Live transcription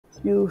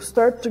you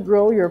start to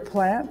grow your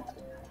plant,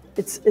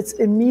 it's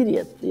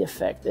immediate, the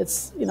effect.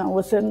 It's,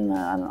 within,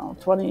 I don't know,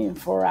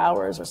 24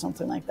 hours or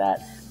something like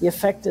that, the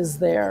effect is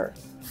there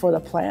for the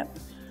plant.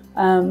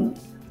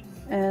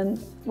 And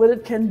what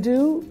it can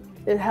do,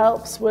 it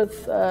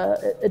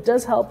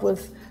does help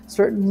with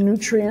certain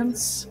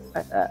nutrients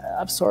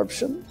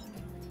absorption.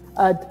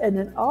 And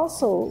it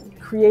also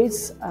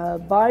creates a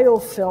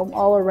biofilm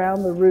all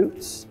around the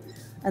roots.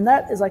 And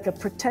that is like a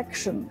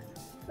protection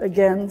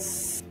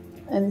against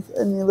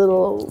any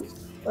little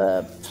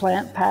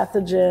plant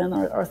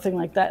pathogen or thing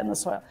like that in the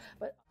soil.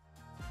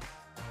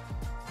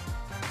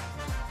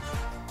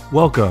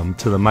 Welcome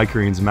to the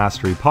Microgreens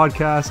Mastery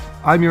Podcast.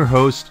 I'm your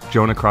host,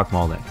 Jonah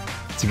Krochmalnik.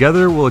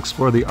 Together, we'll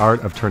explore the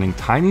art of turning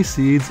tiny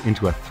seeds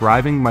into a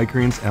thriving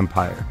microgreens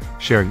empire,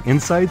 sharing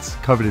insights,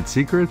 coveted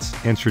secrets,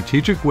 and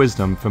strategic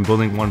wisdom from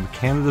building one of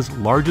Canada's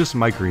largest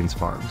microgreens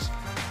farms.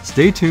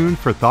 Stay tuned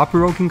for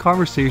thought-provoking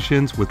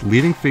conversations with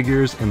leading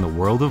figures in the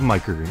world of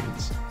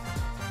microgreens.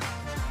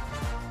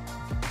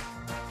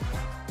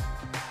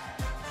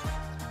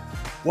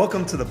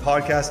 Welcome to the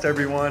podcast,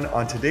 everyone.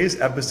 On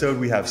today's episode,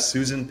 we have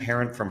Susan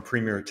Parent from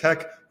Premier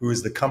Tech, who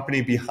is the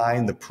company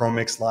behind the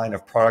ProMix line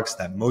of products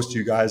that most of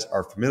you guys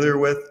are familiar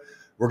with.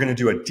 We're going to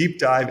do a deep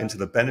dive into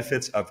the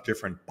benefits of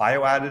different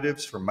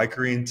bio-additives for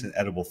microgreens and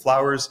edible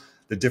flowers,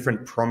 the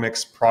different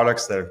ProMix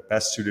products that are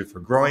best suited for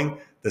growing,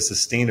 the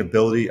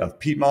sustainability of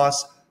peat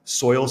moss,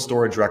 soil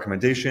storage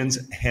recommendations,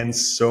 and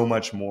so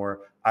much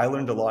more. I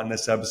learned a lot in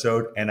this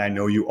episode, and I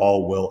know you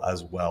all will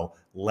as well.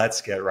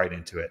 Let's get right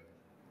into it.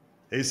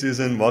 Hey,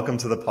 Susan, welcome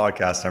to the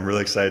podcast. I'm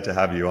really excited to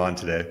have you on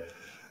today.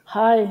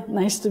 Hi,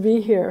 nice to be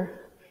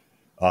here.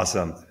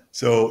 Awesome.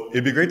 So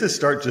it'd be great to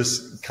start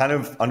just kind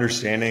of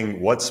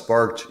understanding what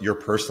sparked your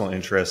personal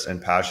interest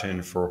and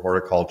passion for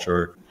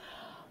horticulture.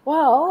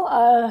 Well,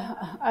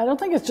 I don't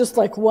think it's just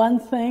like one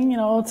thing,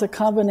 it's a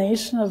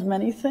combination of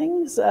many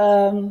things.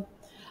 I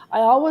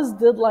always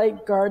did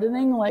like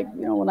gardening,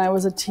 when I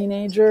was a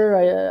teenager,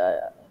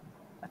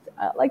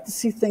 I like to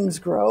see things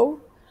grow.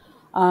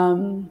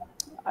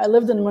 I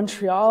lived in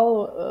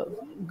Montreal a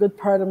good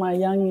part of my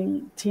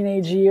young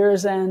teenage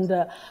years,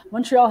 and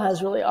Montreal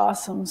has really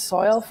awesome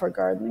soil for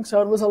gardening,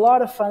 so it was a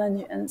lot of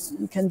fun, and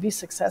you can be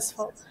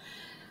successful.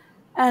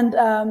 And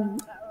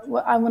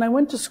when I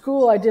went to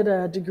school, I did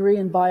a degree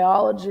in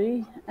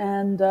biology,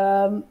 and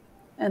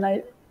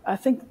I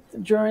think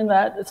during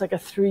that, it's like a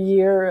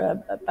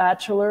 3-year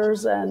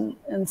bachelor's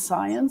in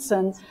science,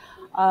 and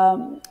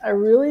I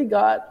really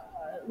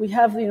we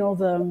have,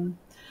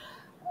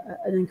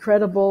 an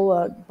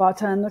incredible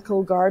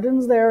botanical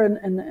gardens there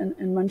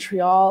in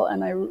Montreal,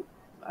 and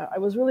I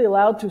was really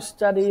allowed to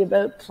study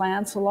about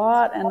plants a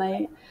lot, and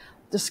I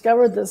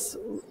discovered this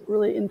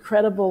really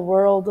incredible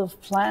world of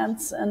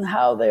plants and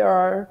how they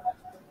are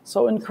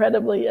so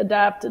incredibly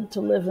adapted to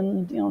live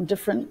in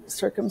different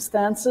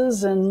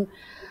circumstances, and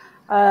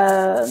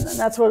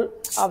that's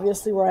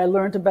obviously where I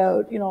learned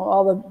about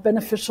all the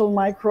beneficial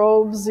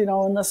microbes in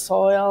the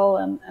soil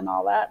and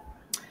all that,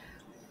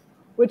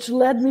 which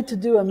led me to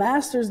do a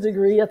master's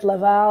degree at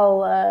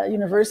Laval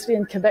University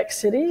in Quebec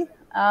City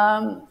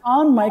on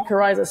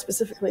mycorrhiza,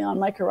 specifically on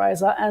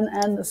mycorrhiza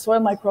and the soil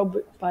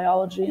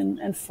microbiology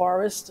and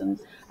forest and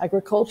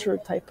agriculture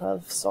type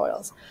of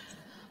soils.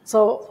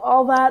 So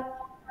all that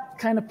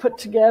kind of put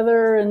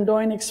together and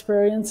doing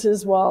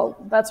experiences,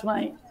 that's when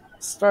I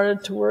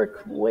started to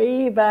work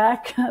way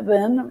back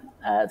then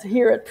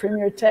here at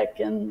Premier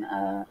Tech in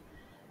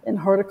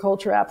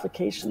horticulture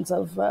applications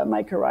of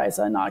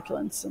mycorrhiza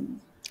inoculants, and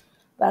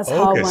that's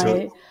how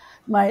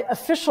my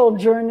official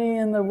journey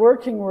in the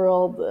working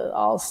world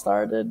all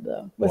started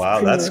with Wow,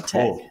 Premier that's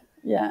Tech. cool.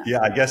 Yeah. Yeah,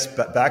 I guess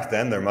back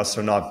then there must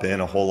have not been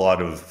a whole lot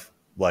of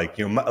like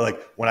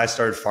when I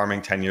started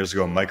farming 10 years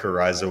ago,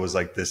 mycorrhiza was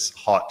like this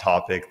hot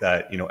topic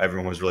that,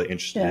 everyone was really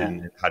interested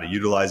in how to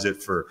utilize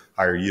it for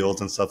higher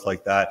yields and stuff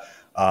like that.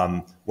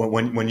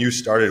 When you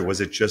started, was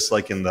it just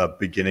like in the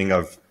beginning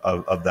of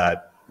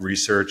that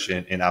research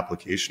and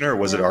application, or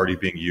was it already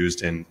being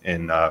used in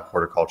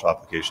horticultural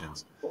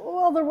applications?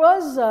 Well, there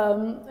was,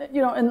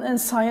 in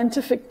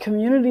scientific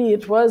community,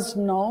 it was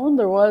known.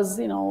 There was,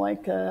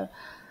 the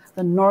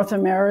North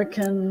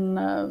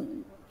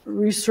American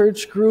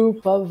research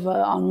group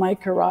on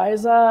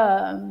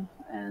mycorrhiza.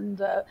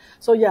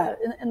 So,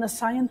 in the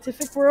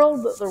scientific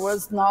world, there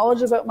was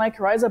knowledge about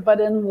mycorrhiza,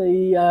 but in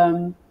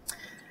the,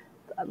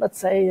 let's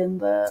say, in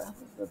the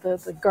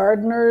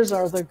gardeners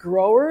or the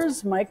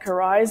growers,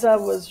 mycorrhiza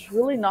was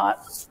really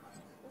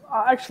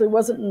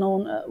wasn't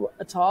known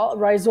at all.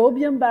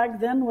 Rhizobium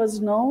back then was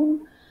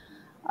known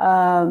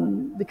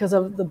because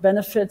of the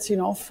benefits,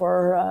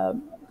 for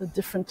the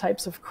different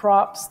types of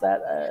crops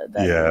that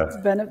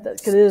benefit.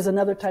 Because it is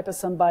another type of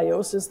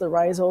symbiosis, the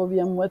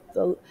rhizobium with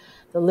the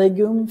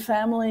legume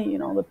family,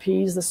 the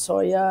peas, the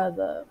soya,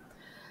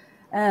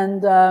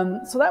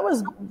 so that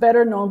was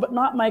better known, but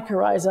not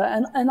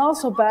mycorrhiza. And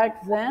also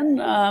back then,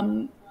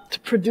 to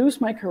produce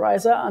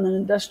mycorrhiza on an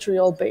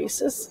industrial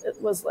basis,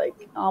 it was like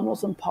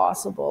almost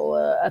impossible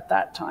at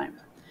that time.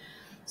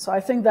 So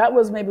I think that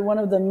was maybe one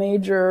of the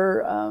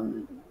major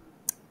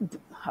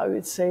how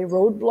you'd say,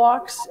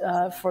 roadblocks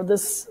for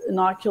this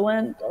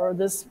inoculant or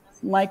this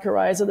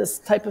mycorrhiza, this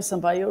type of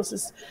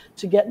symbiosis,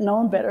 to get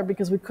known better,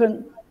 because we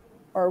couldn't,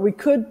 or we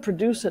could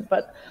produce it,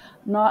 but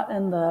not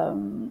in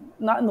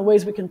the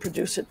ways we can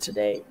produce it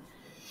today.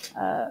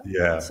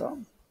 Yeah. So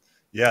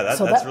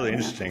That's really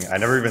interesting. I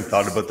never even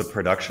thought about the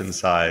production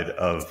side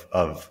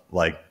of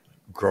like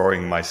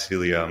growing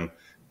mycelium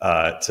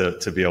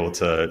to be able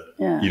to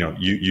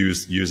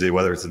use it.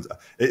 Whether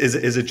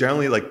is it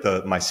generally like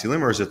the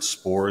mycelium, or is it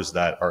spores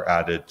that are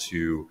added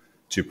to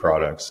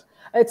products?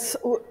 It's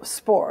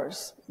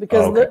spores,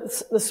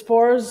 because the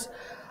spores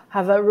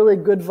have a really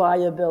good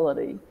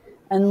viability.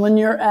 And when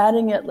you're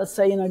adding it, let's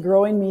say in a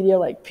growing media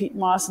like peat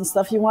moss and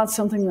stuff, you want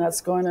something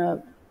that's going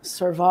to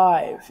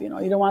survive. You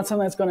don't want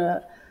something that's going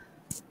to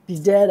be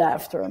dead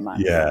after a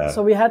month. Yeah.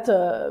 So we had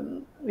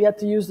to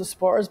use the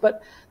spores.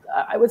 But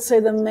I would say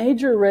the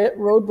major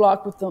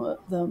roadblock with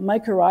the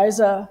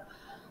mycorrhiza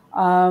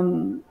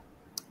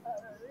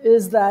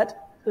is that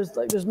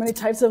there's many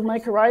types of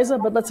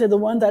mycorrhiza, but let's say the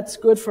one that's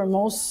good for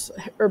most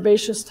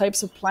herbaceous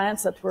types of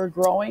plants that we're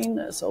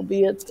growing, so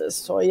be it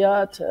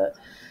soya to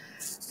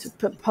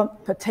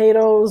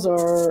potatoes,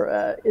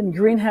 or in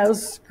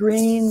greenhouse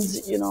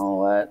greens,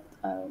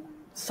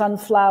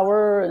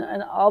 sunflower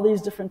and all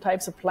these different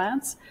types of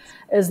plants,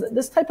 is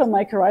this type of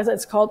mycorrhiza.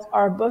 It's called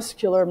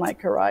arbuscular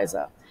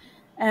mycorrhiza,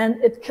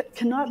 and it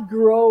cannot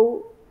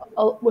grow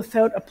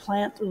without a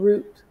plant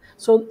root.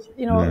 So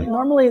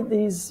normally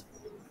these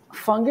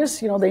fungus,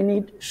 they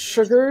need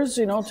sugars,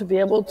 to be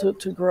able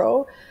to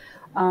grow.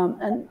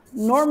 And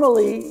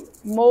normally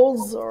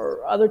molds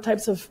or other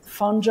types of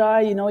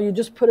fungi, you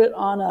just put it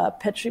on a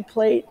Petri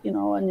plate,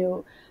 and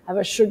you have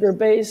a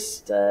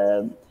sugar-based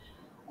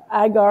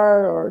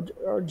agar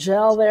or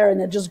gel there,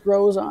 and it just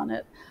grows on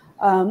it.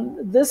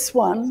 This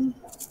one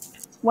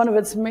of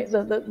its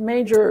the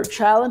major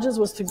challenges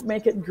was to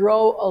make it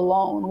grow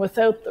alone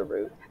without the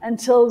root.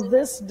 Until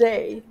this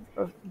day,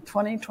 of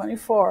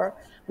 2024,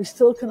 we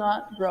still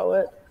cannot grow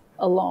it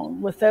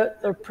alone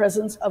without the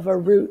presence of a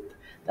root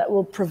that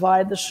will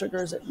provide the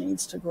sugars it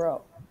needs to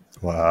grow.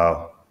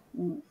 Wow.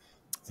 So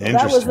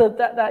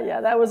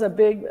that was a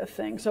big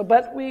thing. So,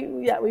 but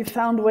we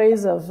found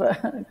ways of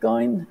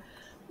going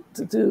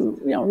to do,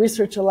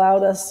 research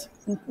allowed us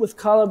with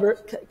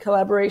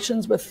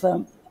collaborations with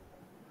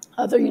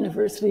other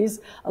universities,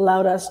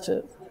 allowed us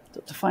to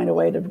find a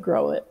way to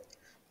grow it.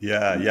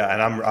 Yeah,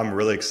 and I'm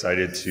really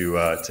excited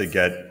to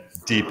get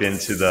deep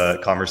into the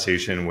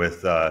conversation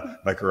with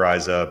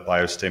mycorrhiza,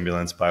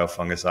 biostimulants,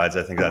 biofungicides.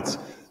 I think that's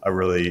a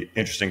really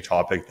interesting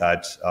topic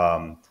that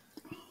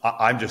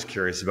I'm just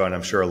curious about, and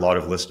I'm sure a lot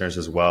of listeners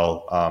as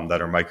well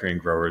that are microgreen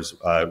growers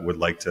would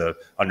like to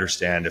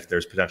understand if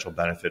there's potential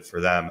benefit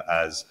for them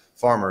as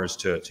farmers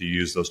to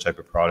use those type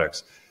of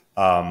products.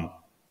 So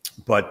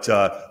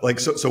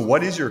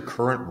what is your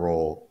current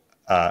role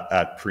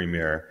at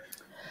Premier?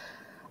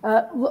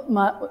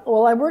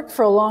 Well, I worked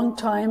for a long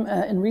time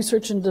in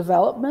research and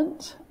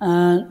development,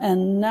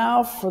 and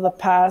now for the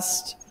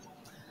past,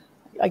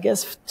 I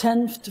guess,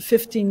 10 to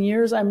 15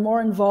 years, I'm more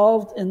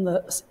involved in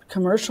the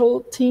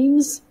commercial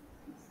teams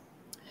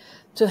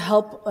to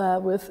help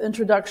with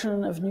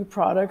introduction of new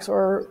products,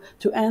 or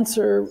to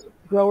answer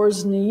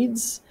growers'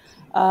 needs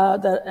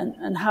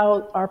and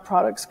how our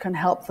products can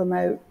help them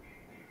out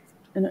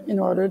in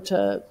order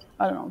to,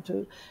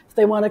 if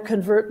they want to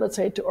convert, let's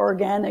say, to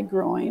organic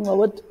growing,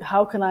 well,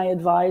 how can I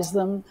advise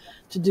them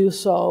to do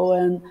so,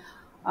 and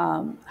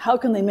how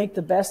can they make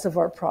the best of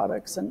our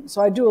products? And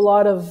so I do a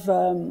lot of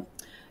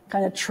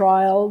kind of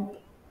trial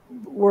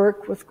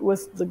work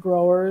with the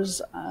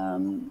growers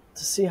to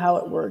see how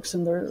it works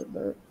in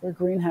their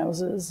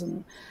greenhouses,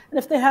 and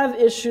if they have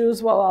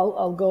issues, well,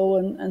 I'll go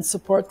and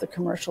support the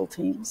commercial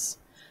teams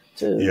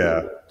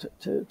to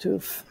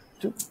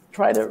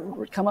try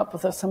to come up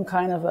with some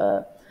kind of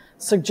a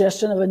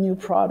suggestion of a new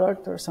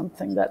product or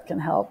something that can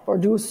help, or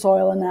do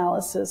soil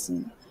analysis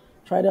and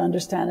try to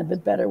understand a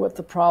bit better what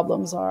the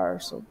problems are.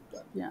 So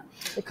yeah,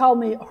 they call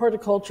me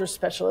horticulture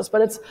specialist,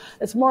 but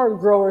it's more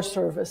grower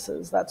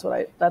services. That's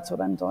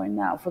what I'm doing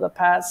now for the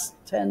past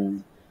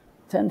 10,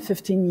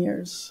 15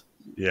 years.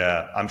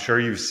 Yeah, I'm sure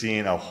you've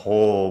seen a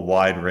whole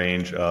wide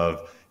range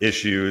of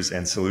issues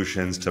and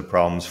solutions to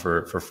problems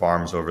for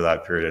farms over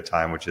that period of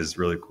time, which is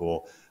really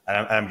cool.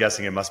 And I'm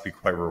guessing it must be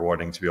quite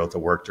rewarding to be able to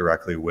work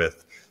directly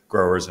with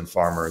growers and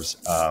farmers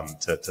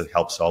to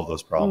help solve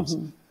those problems.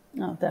 Mm-hmm.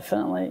 No,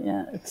 definitely.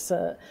 Yeah, it's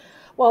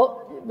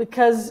well,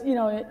 because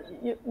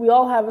we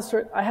all have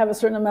I have a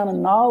certain amount of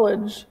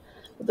knowledge,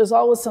 but there's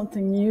always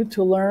something new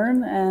to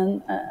learn,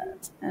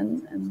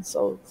 and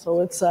so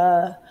it's it's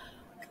a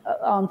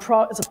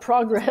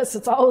progress.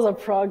 It's always a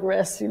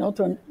progress,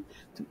 to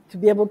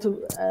be able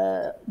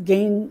to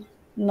gain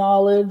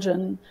knowledge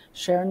and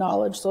share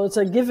knowledge. So it's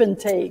a give and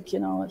take.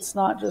 It's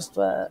not just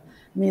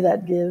me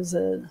that gives.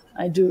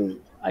 I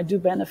do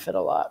benefit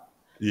a lot.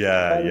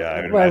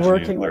 Yeah. By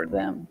working with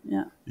them.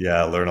 Yeah.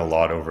 Yeah, learn a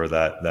lot over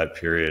that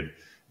period.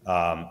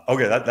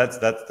 Okay,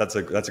 that's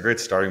a great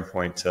starting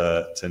point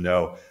to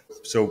know.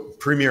 So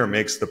Premier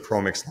makes the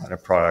ProMix line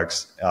of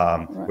products,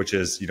 Right. which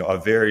is a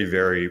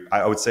very,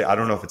 I would say, I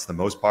don't know if it's the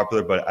most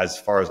popular, but as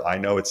far as I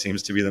know, it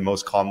seems to be the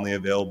most commonly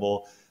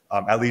available,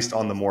 at least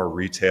on the more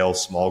retail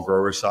small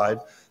grower side.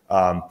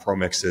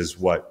 ProMix is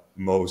what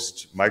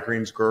most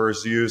microgreens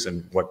growers use,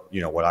 and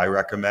what I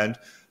recommend.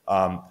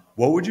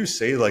 What would you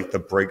say, like, the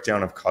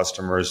breakdown of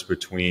customers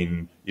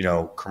between,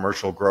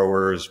 commercial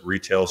growers,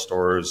 retail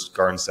stores,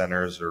 garden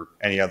centers, or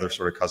any other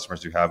sort of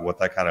customers you have, what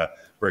that kind of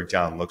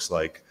breakdown looks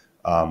like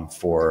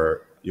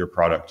for your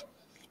product?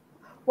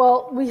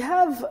 Well, we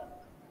have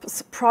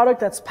product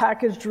that's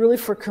packaged really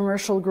for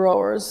commercial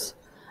growers,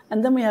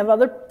 and then we have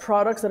other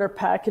products that are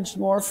packaged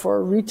more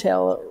for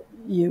retail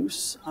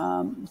use.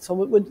 So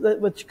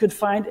what you could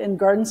find in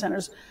garden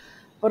centers.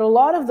 But a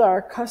lot of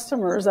our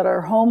customers that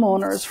are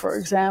homeowners, for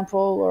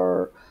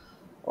example,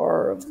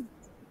 or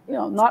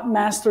not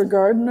master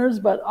gardeners,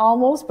 but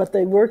almost, but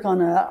they work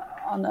on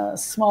a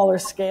smaller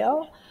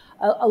scale.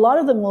 A lot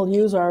of them will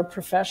use our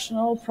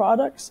professional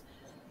products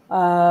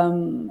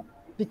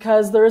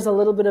because there is a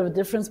little bit of a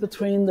difference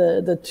between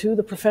the two.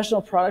 The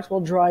professional products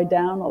will dry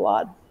down a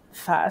lot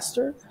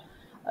faster,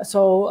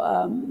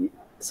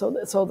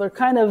 so they're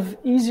kind of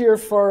easier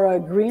for a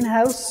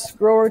greenhouse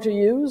grower to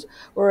use,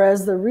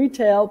 whereas the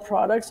retail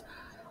products,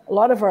 a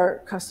lot of our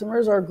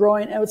customers are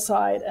growing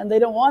outside and they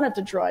don't want it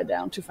to dry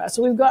down too fast.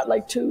 So we've got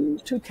like two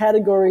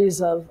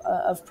categories of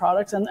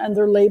products, and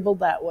they're labeled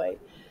that way.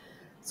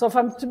 So if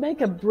I'm to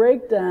make a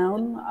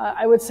breakdown,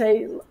 I would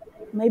say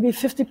maybe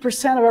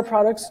 50% of our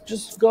products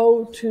just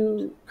go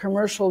to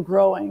commercial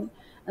growing,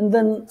 and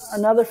then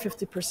another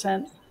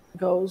 50%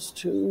 goes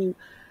to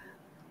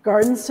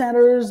garden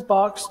centers,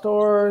 box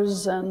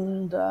stores,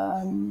 and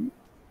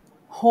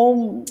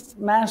home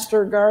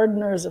master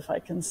gardeners, if I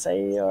can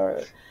say,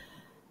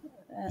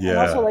 and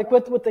also like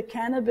with the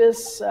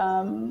cannabis,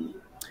 a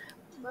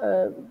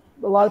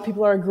lot of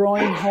people are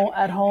growing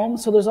at home,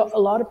 so there's a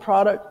lot of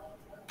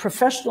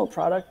professional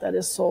product that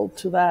is sold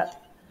to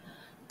that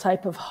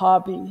type of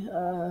hobby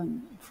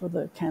for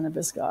the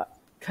cannabis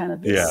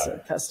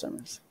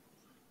customers.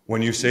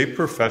 When you say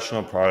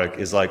professional product,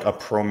 is like a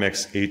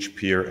ProMix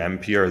HP or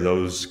MP, are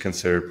those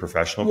considered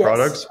professional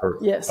products?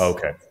 Yes.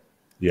 Okay.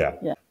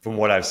 Yeah. From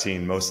what I've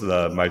seen, most of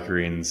the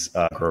microgreens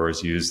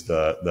growers use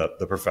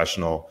the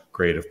professional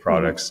grade of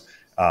products.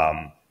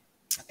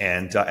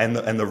 And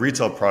the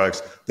retail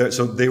products,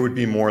 so they would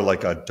be more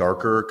like a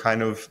darker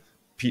kind of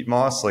peat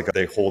moss, like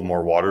they hold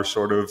more water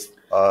sort of.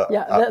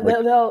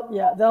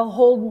 They'll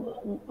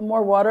hold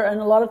more water, and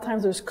a lot of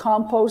times there's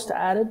compost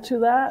added to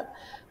that,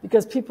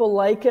 because people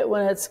like it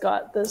when it's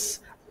got this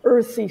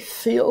earthy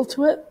feel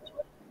to it.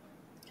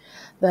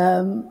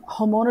 The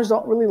homeowners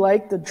don't really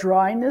like the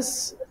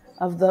dryness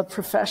of the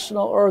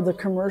professional or the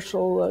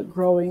commercial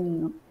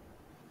growing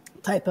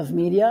type of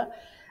media.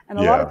 And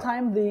a lot of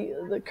time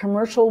the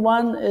commercial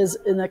one is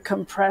in a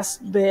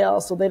compressed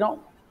bale, so a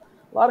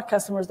lot of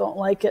customers don't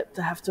like it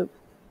to have to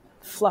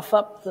fluff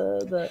up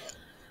the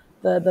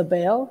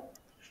bale.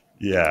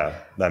 Yeah,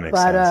 that makes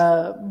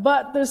sense.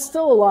 But there's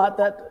still a lot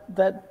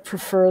that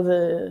prefer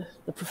the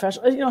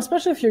professional,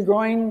 especially if you're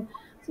growing,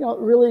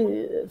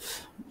 really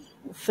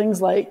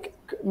things like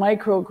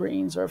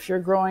microgreens, or if you're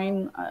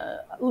growing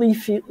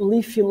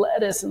leafy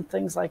lettuce and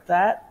things like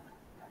that.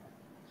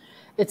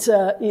 It's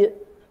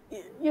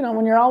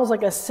when you're always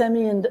like a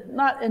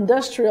not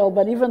industrial,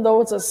 but even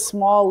though it's a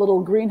small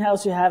little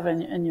greenhouse you have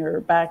in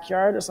your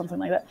backyard or something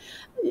like that,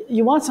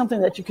 you want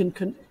something that you can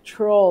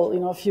control.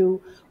 If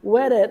you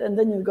wet it and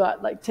then you've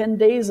got like 10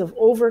 days of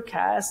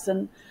overcast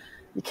and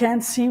you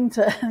can't seem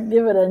to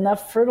give it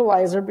enough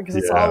fertilizer because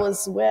it's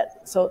always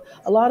wet. So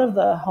a lot of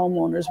the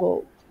homeowners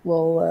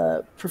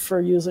will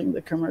prefer using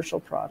the commercial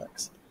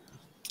products.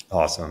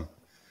 Awesome.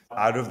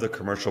 Out of the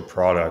commercial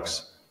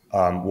products,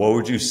 what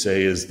would you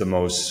say is the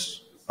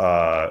most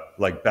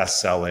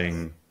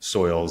best-selling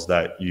soils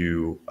that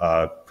you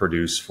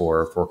produce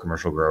for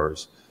commercial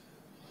growers?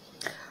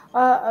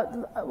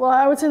 Well,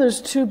 I would say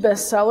there's two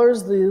best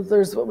sellers.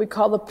 There's what we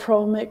call the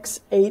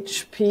ProMix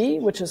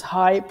HP, which is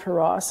high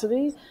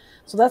porosity.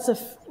 So that's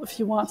if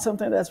you want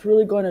something that's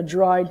really going to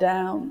dry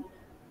down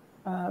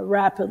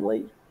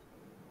rapidly.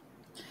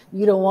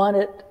 You don't want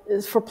it.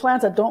 It's for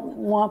plants that don't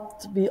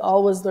want to be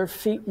always their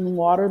feet in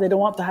water. They don't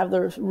want to have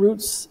their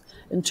roots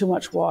in too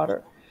much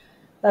water.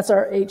 That's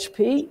our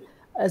HP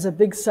as a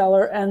big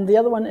seller, and the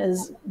other one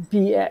is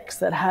BX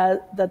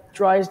that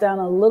dries down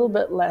a little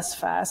bit less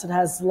fast. It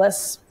has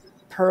less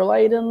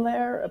perlite in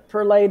there. A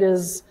perlite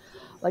is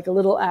like a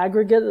little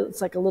aggregate.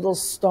 It's like a little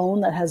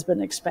stone that has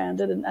been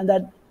expanded, and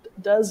that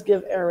does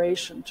give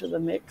aeration to the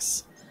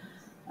mix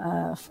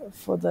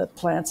for the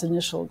plant's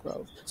initial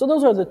growth. So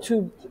those are the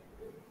two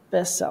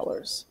best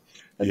sellers.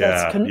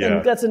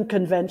 That's in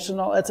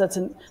conventional.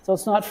 So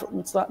it's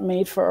not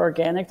made for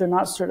organic. They're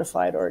not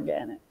certified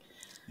organic.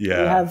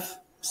 Yeah, we have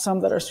some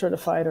that are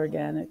certified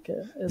organic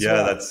as well.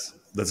 Yeah,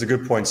 that's a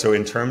good point. So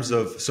in terms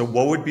of,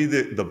 what would be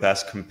the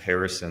best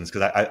comparisons?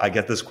 Because I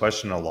get this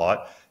question a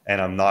lot, and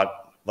I'm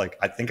not like,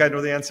 I think I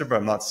know the answer, but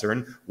I'm not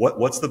certain.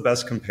 What's the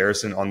best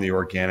comparison on the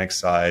organic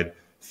side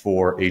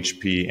for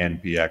HP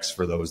and BX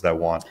for those that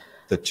want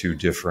the two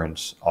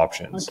different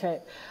options?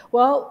 Okay.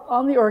 Well,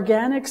 on the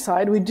organic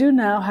side, we do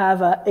now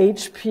have a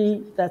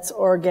HP that's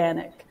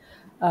organic.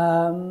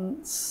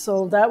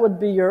 So that would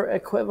be your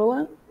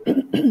equivalent.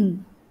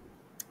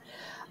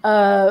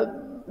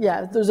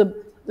 Yeah, there's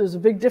a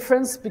big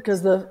difference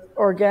because the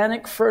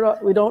organic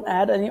we don't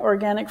add any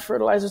organic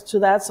fertilizers to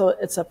that, so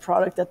it's a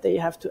product that they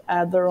have to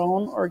add their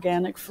own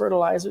organic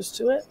fertilizers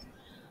to it.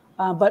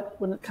 But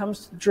when it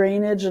comes to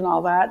drainage and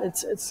all that,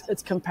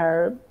 it's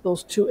comparable.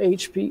 Those two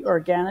HP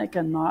organic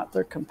and not,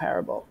 they're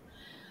comparable.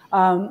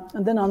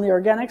 And then on the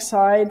organic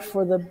side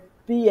for the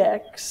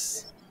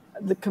BX,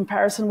 the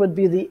comparison would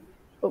be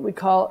what we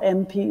call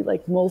MP,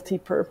 like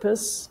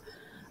multi-purpose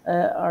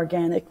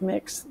organic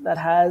mix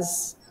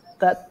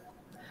that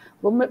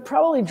will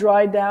probably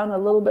dry down a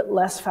little bit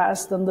less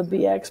fast than the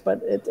BX,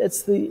 but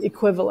it's the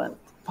equivalent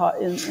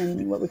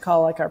in what we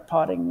call like our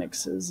potting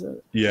mixes.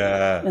 In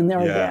the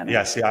organic.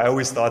 Yeah. See, I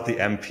always thought the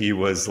MP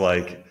was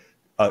like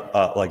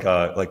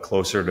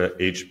closer to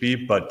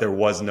HB, but there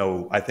was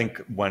no. I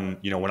think when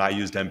I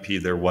used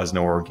MP, there was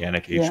no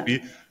organic HB.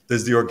 Yeah.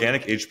 Does the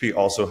organic HP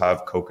also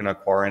have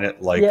coconut coir in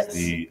it, like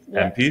the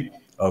MP?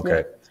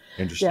 Okay. Yeah.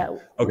 Interesting. Yeah.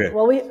 Okay.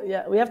 Well,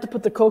 we have to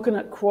put the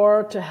coconut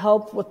coir to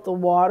help with the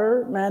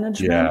water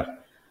management. Yeah.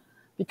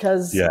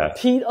 Because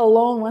peat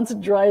alone, once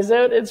it dries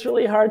out, it's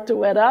really hard to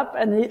wet up.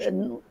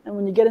 And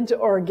when you get into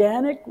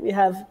organic, we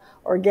have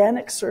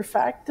organic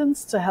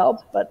surfactants to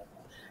help, but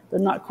they're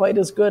not quite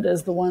as good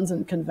as the ones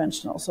in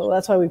conventional. So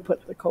that's why we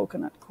put the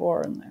coconut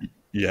coir in there.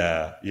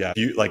 Yeah.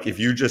 If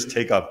you just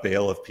take a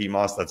bale of peat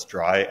moss that's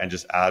dry and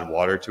just add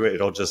water to it,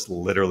 it'll just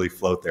literally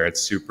float there.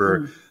 It's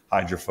super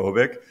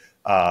hydrophobic.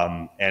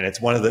 And it's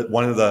one of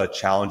the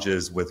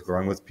challenges with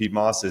growing with peat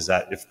moss is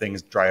that if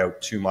things dry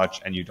out too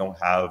much and you don't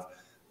have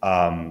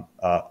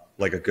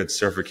like a good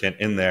surfactant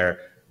in there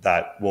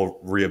that will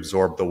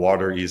reabsorb the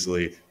water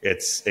easily,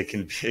 it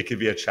can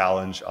be a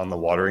challenge on the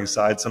watering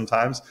side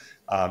sometimes.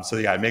 So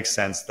yeah, it makes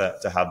sense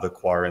to have the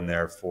coir in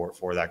there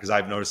for that, because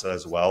I've noticed that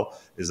as well,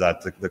 is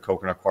that the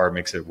coconut coir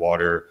makes it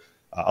water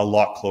a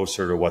lot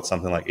closer to what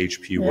something like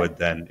HP would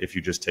than if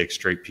you just take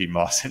straight peat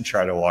moss and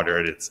try to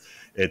water it.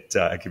 It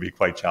can be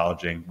quite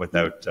challenging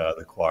without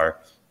the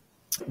coir.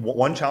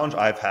 One challenge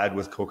I've had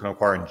with coconut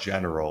coir in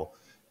general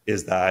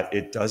is that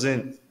it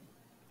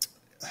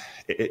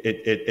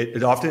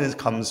often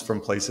comes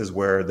from places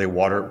where they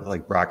water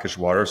like brackish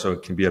water, so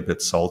it can be a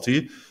bit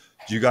salty.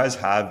 Do you guys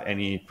have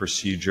any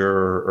procedure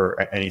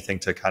or anything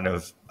to kind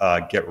of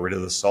get rid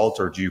of the salt,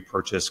 or do you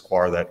purchase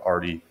coir that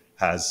already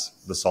has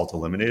the salt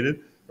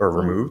eliminated or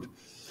removed?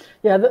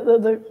 Yeah,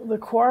 the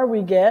coir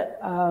we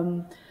get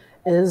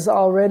is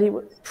already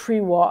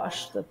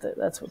pre-washed.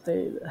 That's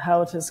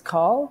how it is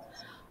called.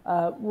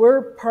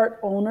 We're part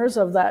owners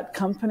of that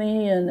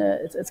company, and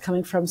it's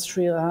coming from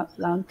Sri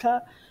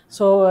Lanka,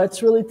 so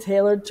it's really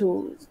tailored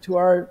to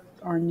our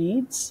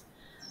needs,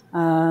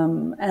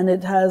 and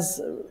it has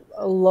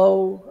a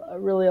low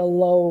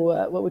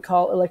what we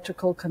call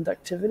electrical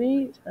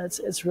conductivity.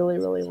 It's really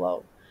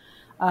low.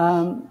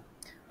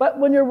 But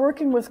when you're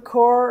working with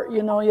coir,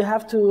 you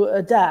have to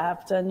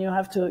adapt, and you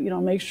have to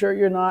make sure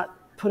you're not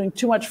putting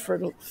too much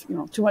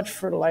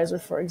fertilizer,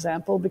 for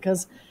example,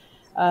 because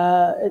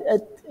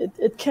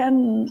it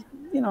can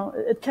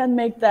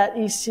make that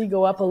EC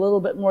go up a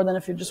little bit more than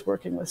if you're just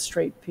working with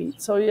straight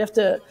peat. So you have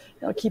to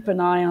keep an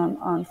eye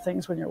on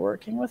things when you're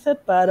working with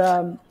it. But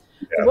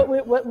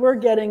what we're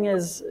getting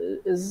is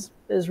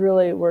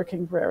really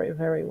working very,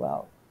 very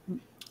well.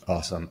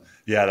 Awesome.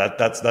 Yeah,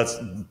 that's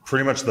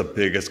pretty much the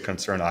biggest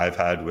concern I've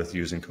had with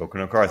using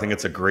coconut coir. I think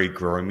it's a great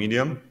growing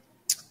medium,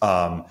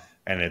 and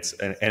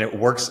it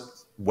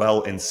works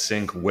well in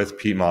sync with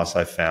peat moss.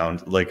 I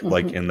found like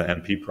in the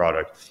MP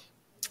product,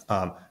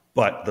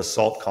 but the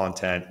salt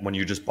content when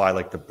you just buy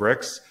like the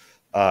bricks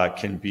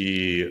can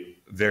be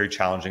very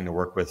challenging to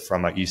work with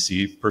from an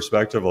EC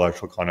perspective,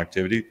 electrical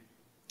conductivity.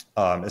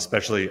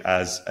 Especially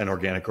as an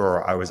organic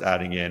grower, I was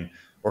adding in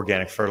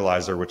organic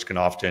fertilizer, which can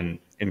often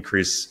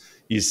increase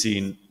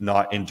EC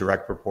not in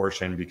direct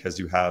proportion, because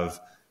you have,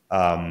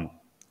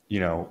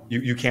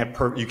 you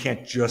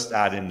can't just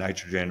add in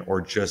nitrogen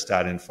or just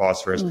add in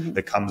phosphorus.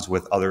 That comes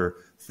with other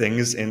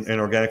things in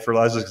organic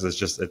fertilizers,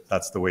 because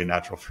that's the way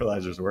natural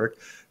fertilizers work.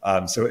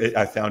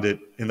 I found it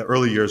in the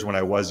early years when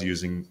I was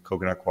using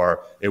coconut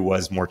coir, it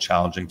was more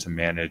challenging to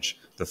manage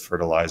the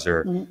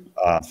fertilizer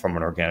from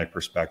an organic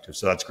perspective.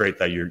 So that's great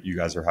that you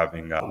guys are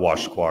having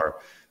washed coir.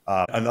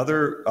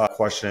 Another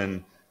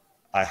question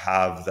I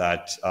have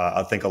that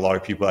I think a lot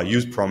of people that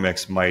use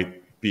ProMix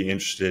might be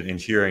interested in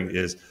hearing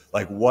is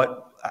like,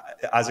 what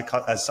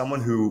as someone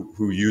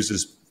who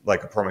uses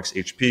like a ProMix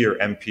HP or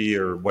MP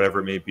or whatever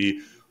it may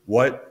be,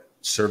 what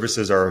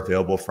services are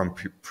available from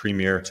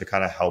Premier to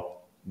kind of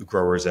help the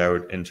growers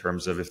out in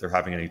terms of if they're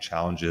having any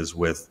challenges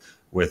with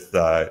growing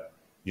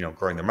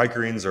their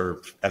microgreens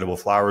or edible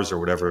flowers or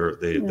whatever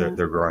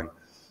they're growing?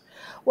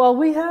 Well,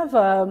 we have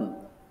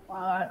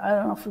I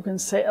don't know if we can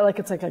say, like,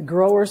 it's like a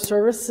grower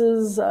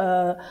services,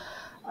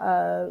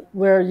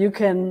 where you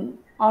can,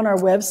 on our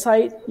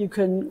website, you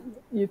can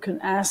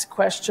ask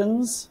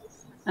questions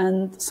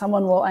and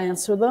someone will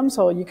answer them.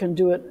 So you can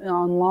do it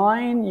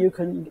online, you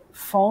can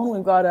phone.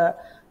 We've got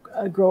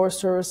a grower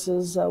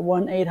services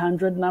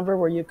 1-800 number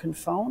where you can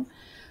phone.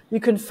 You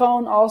can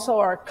phone also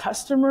our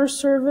customer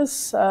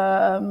service,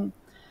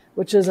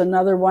 which is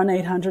another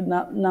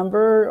 1-800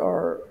 number,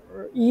 or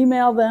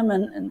email them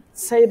and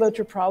say about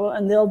your problem,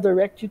 and they'll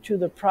direct you to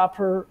the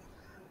proper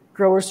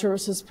grower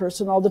services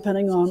person, all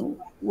depending on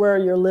where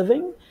you're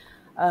living.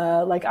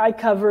 Like I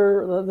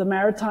cover the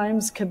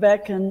Maritimes,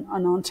 Quebec, and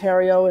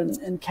Ontario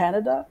and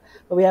Canada,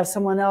 but we have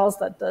someone else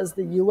that does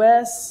the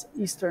U.S.,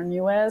 Eastern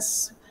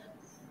U.S.,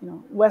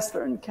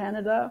 Western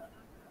Canada.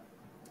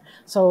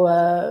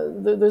 So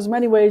there's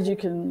many ways you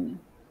can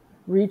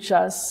reach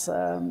us.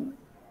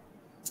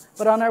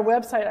 But on our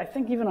website, I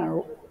think even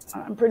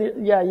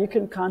you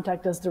can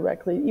contact us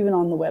directly, even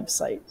on the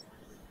website.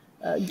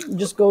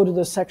 Just go to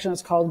the section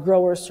that's called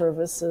Grower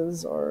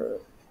Services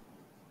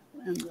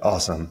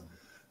Awesome.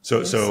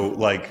 So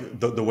like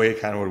the way it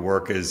kind of would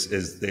work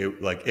is they,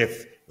 like,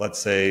 if, let's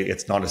say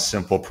it's not a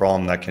simple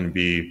problem that can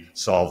be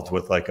solved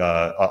with like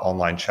a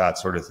online chat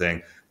sort of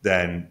thing,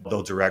 then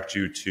they'll direct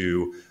you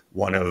to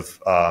one of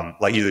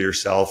like either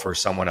yourself or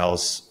someone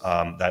else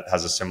that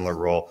has a similar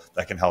role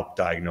that can help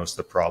diagnose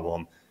the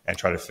problem and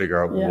try to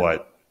figure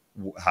out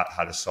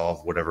how to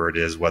solve whatever it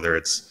is, whether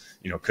it's,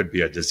 could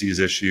be a disease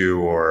issue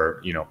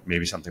or,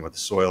 maybe something with the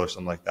soil or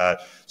something like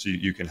that. So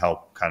you can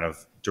help kind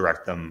of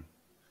direct them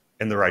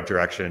in the right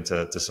direction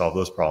to solve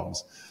those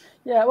problems.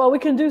 Yeah, well, we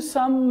can do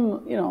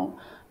some,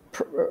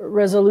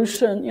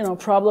 resolution,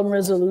 problem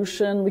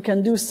resolution. We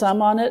can do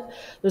some on it.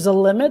 There's a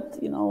limit,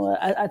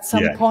 at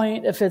some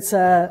point, if it's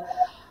I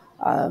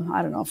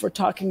don't know, if we're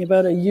talking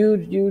about a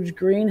huge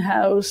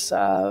greenhouse,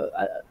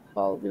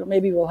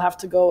 maybe we'll have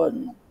to go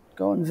and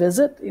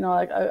visit,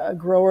 like a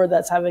grower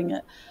that's having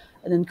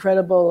an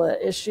incredible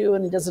issue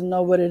and he doesn't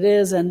know what it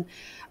is. And,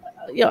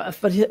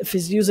 but if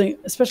he's using,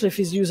 especially if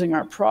he's using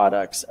our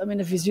products,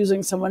 if he's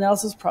using someone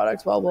else's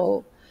products, well,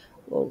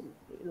 we'll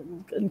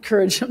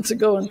encourage him to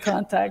go and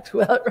contact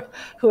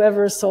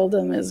whoever sold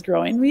him his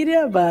growing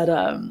media. But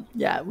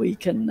we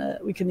can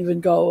even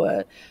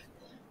go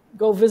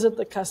visit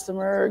the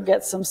customer,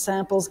 get some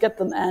samples, get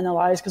them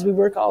analyzed, because we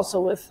work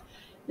also with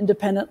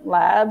independent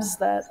labs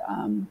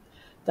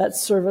that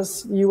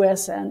service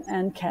U.S.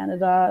 and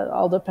Canada,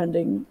 all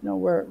depending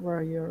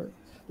where you're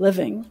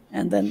living,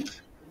 and then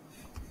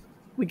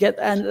we get,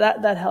 and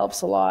that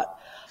helps a lot.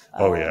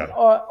 Oh yeah.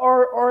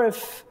 Or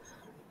if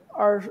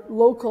our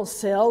local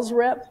sales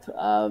rep,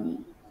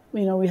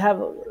 we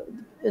have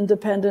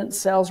independent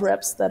sales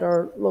reps that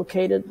are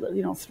located,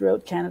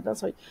 throughout Canada.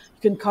 So you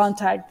can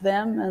contact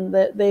them, and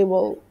they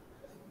will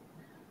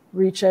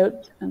reach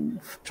out and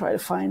try to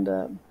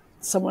find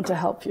someone to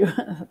help you.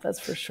 That's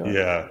for sure.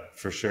 Yeah,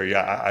 for sure.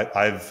 Yeah,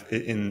 I've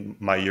in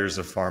my years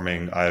of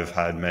farming, I've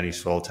had many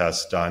soil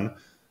tests done,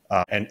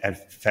 and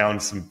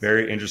found some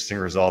very interesting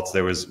results.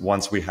 There was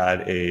once we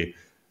had a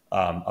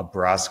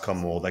brassica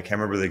mold. I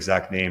can't remember the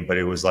exact name, but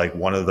it was like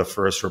one of the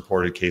first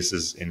reported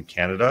cases in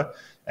Canada,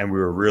 and we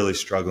were really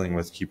struggling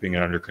with keeping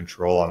it under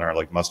control on our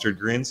like mustard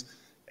greens.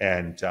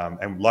 And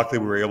luckily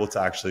we were able to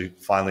actually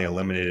finally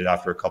eliminate it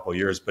after a couple of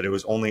years, but it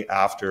was only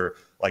after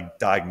like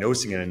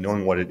diagnosing it and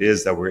knowing what it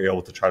is that we were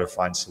able to try to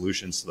find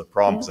solutions to the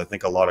problem. Because I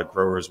think a lot of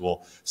growers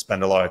will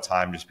spend a lot of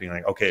time just being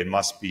like, okay, it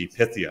must be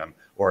Pythium,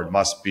 or it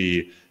must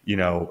be,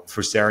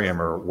 Fusarium,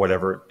 or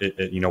whatever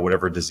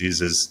whatever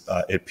diseases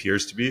it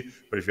appears to be.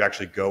 But if you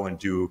actually go and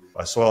do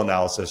a soil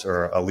analysis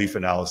or a leaf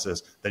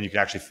analysis, then you can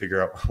actually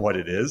figure out what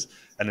it is.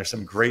 And there's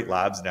some great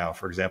labs now.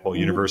 For example,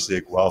 University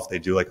of Guelph, they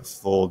do like a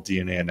full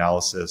DNA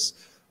analysis,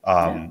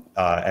 and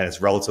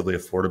it's relatively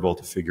affordable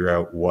to figure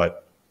out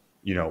what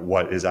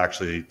is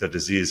actually the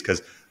disease.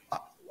 Because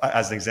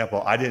as an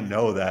example, I didn't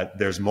know that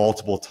there's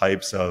multiple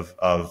types of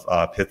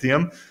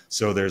Pythium.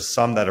 So there's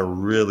some that are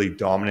really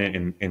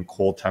dominant in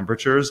cold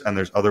temperatures, and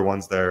there's other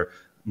ones that are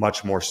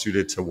much more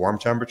suited to warm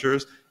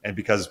temperatures. And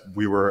because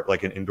we were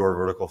like an indoor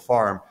vertical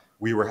farm,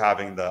 we were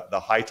having the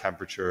high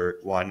temperature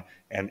one.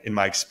 And in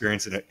my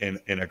experience in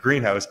a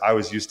greenhouse, I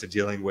was used to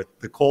dealing with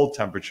the cold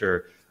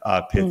temperature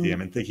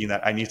Pythium and thinking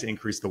that I need to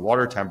increase the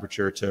water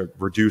temperature to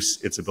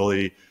reduce its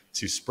ability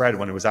to spread,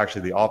 when it was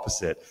actually the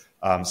opposite.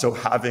 So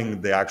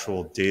having the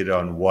actual data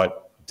on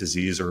what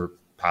disease or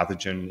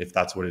pathogen, if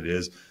that's what it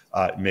is,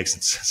 makes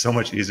it so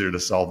much easier to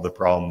solve the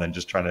problem than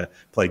just trying to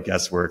play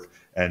guesswork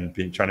and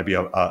trying to be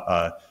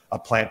a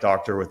plant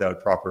doctor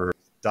without proper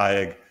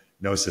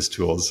diagnosis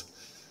tools.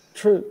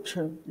 True.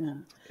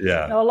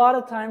 Yeah. A lot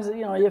of times,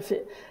 if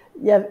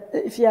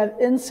you have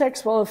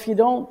insects, well, if you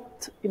don't,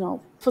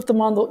 put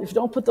them on if you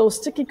don't put those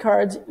sticky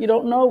cards, you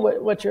don't know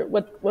what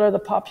are the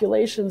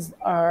populations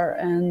are,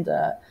 and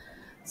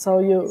so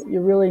you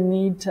really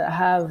need to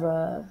have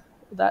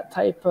that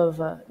type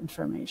of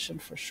information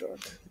for sure.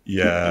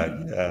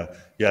 That's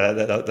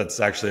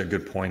actually a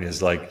good point.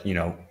 Is like,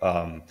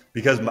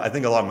 because I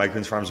think a lot of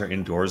microgreens farms are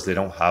indoors, they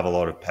don't have a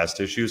lot of pest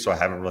issues. So I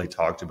haven't really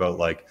talked about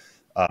like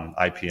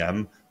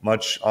IPM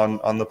much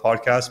on the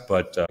podcast,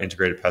 but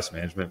integrated pest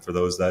management for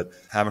those that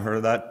haven't heard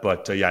of that.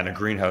 But in a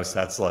greenhouse,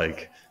 that's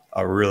like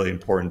a really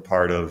important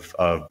part of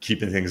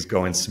keeping things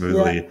going Yeah,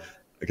 smoothly,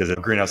 because a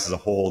greenhouse is a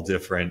whole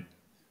different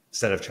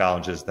set of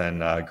challenges than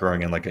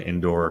growing in like an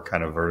indoor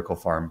kind of vertical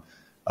farm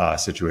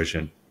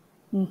situation.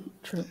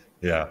 true.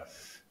 Yeah.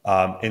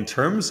 In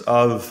terms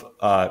of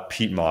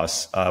peat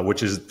moss,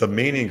 which is the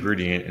main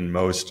ingredient in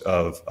most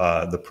of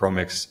the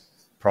ProMix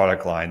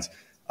product lines,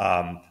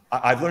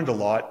 I've learned a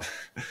lot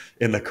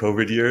in the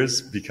COVID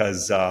years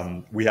because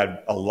we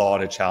had a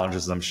lot of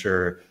challenges. I'm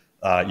sure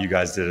you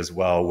guys did as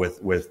well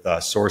with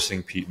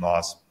sourcing peat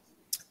moss.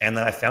 And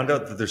then I found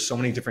out that there's so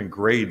many different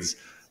grades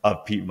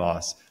of peat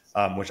moss,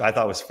 which I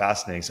thought was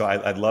fascinating. So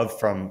I'd love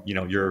from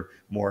your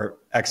more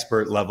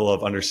expert level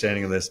of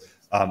understanding of this,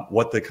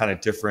 what the kind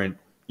of different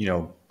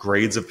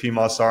grades of peat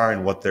moss are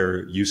and what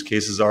their use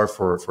cases are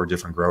for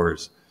different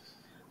growers.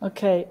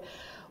 Okay,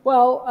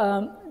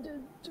 well,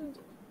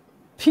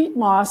 peat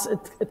moss,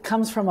 it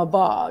comes from a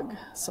bog.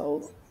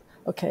 So,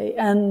 okay,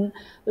 and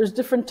there's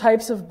different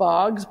types of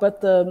bogs, but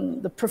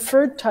the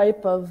preferred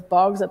type of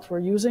bogs that we're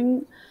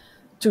using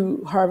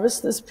to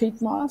harvest this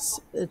peat moss,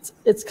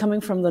 it's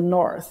coming from the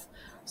north.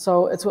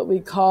 So it's what we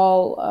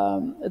call,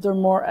 they're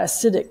more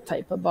acidic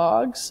type of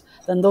bogs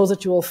than those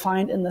that you will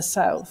find in the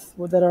south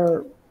that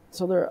are,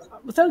 so they're,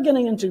 without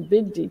getting into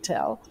big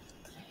detail,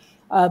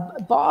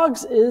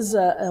 bogs is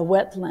a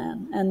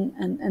wetland,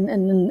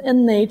 and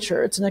in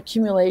nature, it's an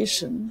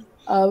accumulation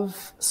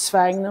of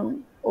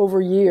sphagnum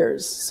over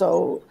years.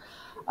 So,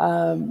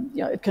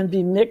 it can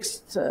be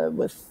mixed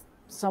with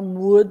some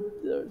wood,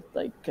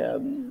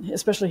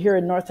 especially here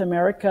in North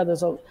America.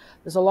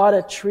 There's a lot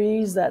of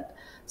trees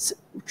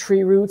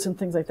tree roots and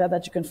things like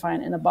that you can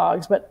find in the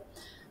bogs. But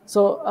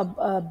so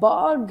a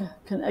bog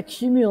can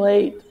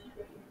accumulate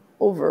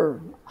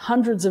over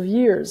hundreds of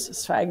years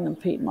sphagnum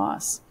peat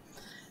moss.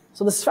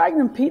 So the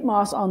sphagnum peat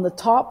moss on the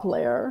top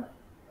layer,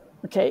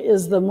 okay,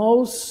 is the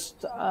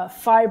most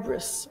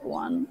fibrous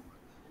one.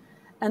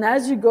 And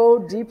as you go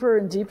deeper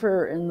and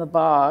deeper in the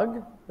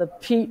bog, the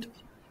peat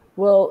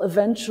will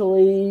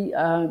eventually,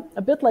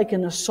 a bit like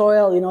in a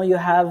soil, you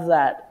have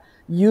that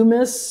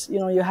humus,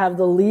 you have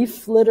the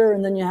leaf litter,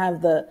 and then you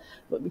have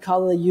what we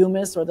call the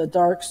humus or the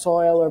dark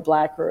soil or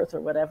black earth or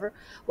whatever.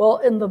 Well,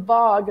 in the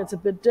bog, it's a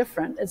bit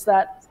different. It's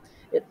that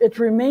it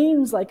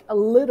remains like a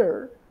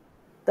litter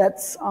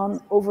that's on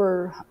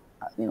over,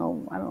 I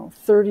don't know,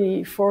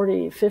 30,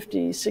 40,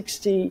 50,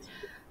 60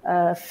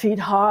 feet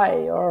high,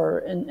 or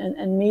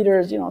in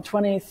meters,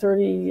 20,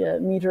 30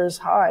 meters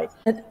high.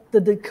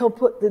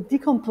 The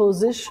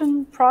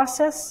decomposition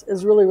process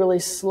is really, really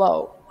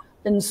slow.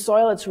 In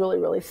soil, it's really,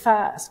 really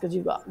fast because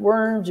you've got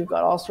worms, you've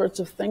got all sorts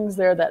of things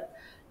there that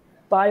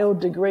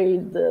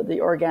biodegrade the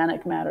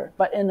organic matter.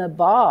 But in a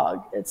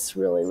bog, it's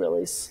really,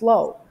 really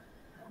slow.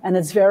 And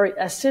it's very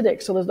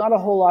acidic, so there's not a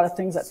whole lot of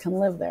things that can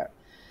live there.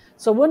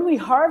 So when we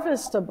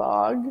harvest a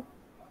bog,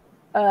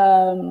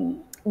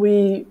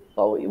 we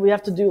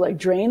have to do like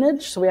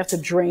drainage, so we have to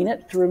drain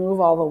it to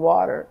remove all the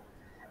water.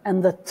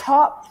 And the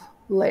top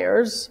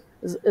layers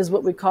is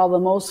what we call the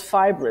most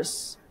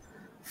fibrous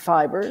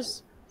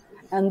fibers,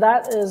 and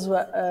that is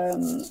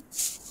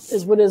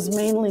what is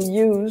mainly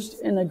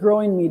used in the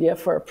growing media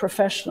for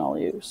professional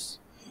use.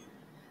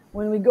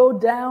 When we go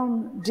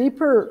down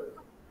deeper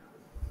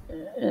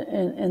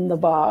in the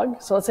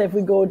bog, so let's say if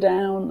we go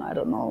down, I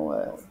don't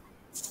know,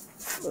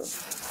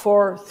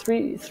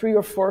 3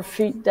 or 4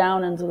 feet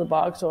down into the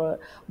bog, so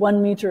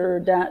 1 meter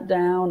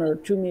down or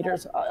 2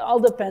 meters, all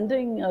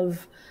depending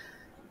of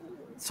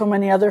so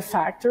many other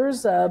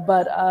factors.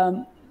 But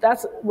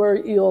that's where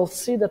you'll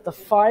see that the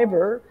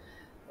fiber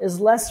is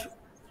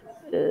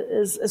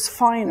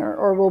finer,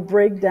 or will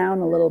break down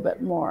a little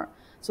bit more.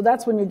 So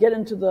that's when you get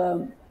into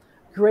the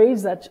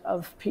grades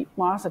of peat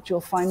moss that you'll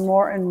find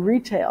more in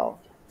retail.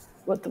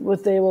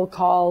 What they will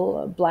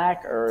call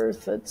black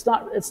earth. It's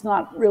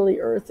not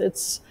really earth.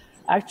 It's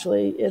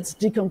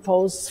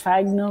decomposed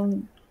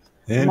sphagnum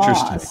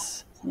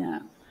moss.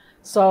 Yeah.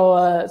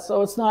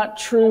 So it's not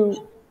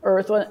true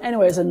earth. Well,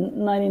 anyways, and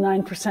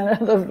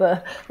 99%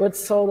 of what's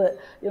sold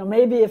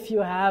maybe if you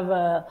have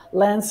a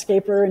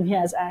landscaper and he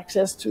has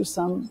access to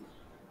some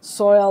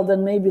soil,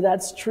 then maybe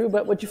that's true.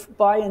 But what you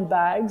buy in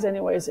bags,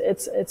 anyways,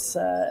 it's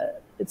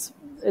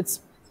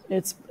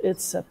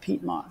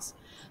peat moss.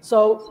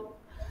 So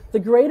the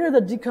greater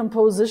the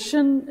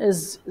decomposition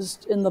is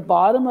in the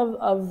bottom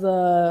of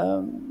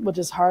the what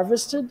is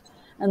harvested,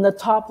 and the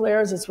top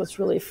layers is what's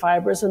really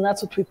fibrous, and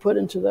that's what we put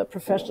into the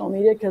professional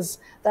media, because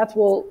that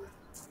will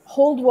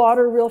hold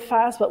water real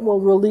fast, but will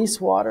release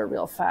water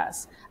real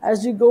fast.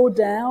 As you go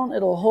down,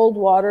 it'll hold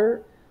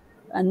water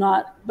and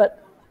not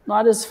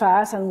as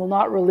fast, and will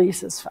not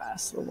release as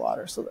fast the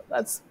water. So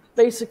that's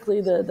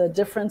basically the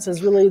difference,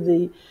 is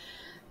really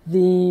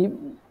the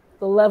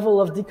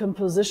level of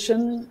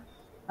decomposition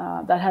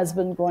that has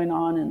been going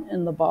on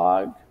in the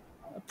bog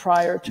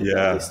prior to that we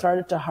Yeah.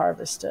 started to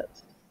harvest it.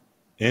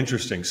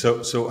 Interesting.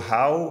 So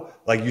how,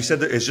 like you said,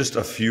 that it's just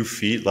a few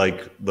feet, like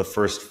the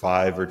first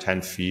 5 or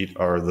 10 feet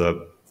are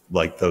the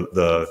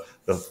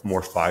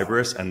more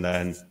fibrous, and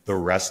then the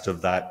rest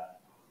of that,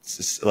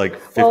 like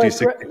 50,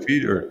 60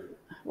 feet or?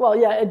 Well,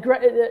 yeah,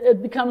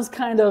 it becomes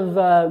kind of,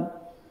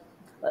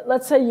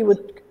 let's say you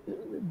would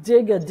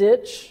dig a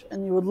ditch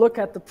and you would look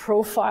at the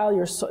profile,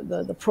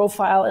 the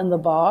profile in the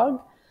bog.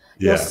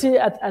 You'll Yeah. see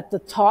at the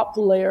top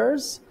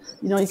layers,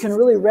 you can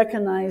really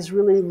recognize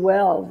really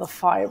well the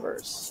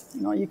fibers.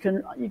 You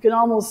can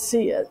almost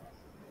see it.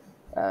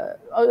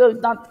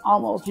 Not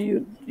almost,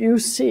 you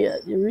see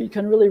it. You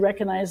can really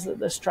recognize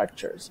the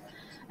structures.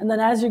 And then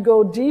as you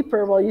go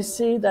deeper, well, you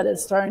see that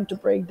it's starting to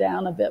break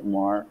down a bit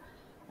more,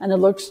 and it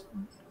looks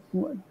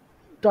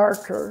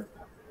darker.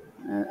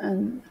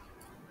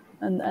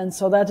 And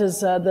so that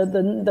is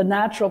the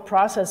natural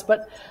process. But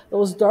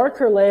those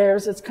darker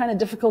layers, it's kind of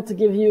difficult to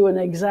give you an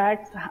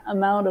exact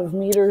amount of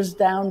meters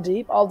down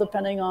deep, all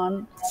depending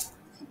on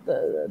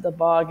the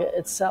bog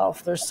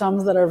itself. There's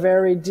some that are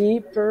very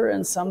deeper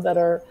and some that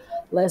are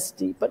less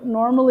deep. But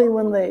normally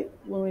when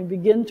we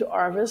begin to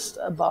harvest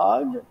a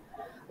bog,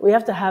 we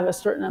have to have a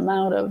certain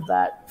amount of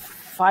that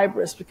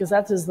fibrous, because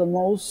that is the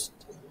most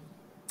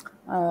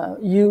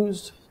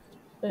used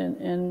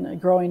in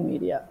growing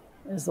media,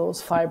 is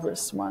those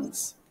fibrous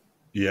ones.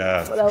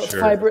 Yeah,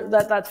 sure.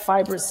 That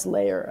fibrous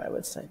layer, I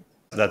would say.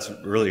 That's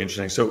really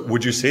interesting. So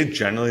would you say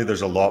generally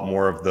there's a lot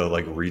more of the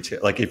like retail,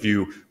 like if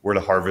you were to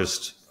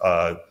harvest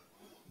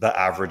the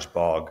average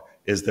bog,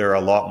 is there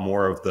a lot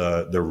more of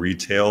the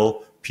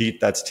retail peat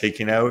that's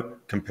taken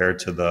out compared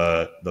to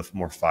the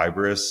more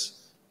fibrous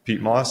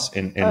peat moss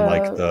in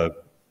like the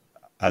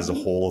as a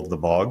whole of the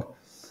bog?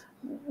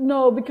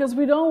 No, because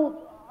we don't.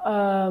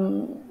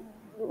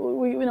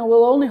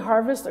 We'll only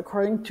harvest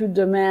according to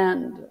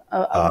demand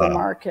of the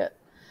market.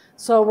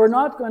 So we're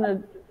not going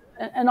to,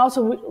 and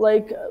also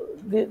like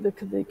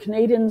the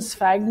Canadian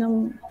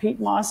sphagnum peat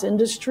moss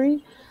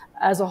industry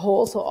as a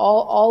whole. So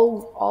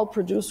all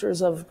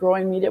producers of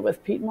growing media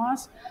with peat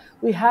moss,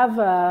 we have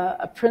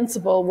a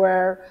principle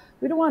where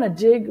we don't want to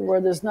dig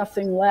where there's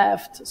nothing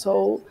left.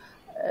 So,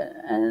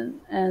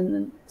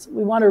 and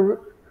we want to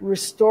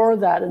restore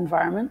that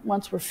environment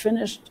once we're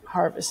finished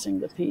harvesting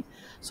the peat.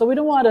 So we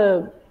don't want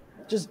to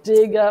just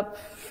dig up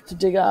to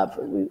dig up.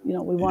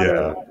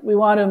 We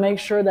want to make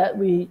sure that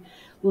we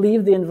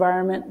leave the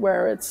environment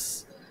where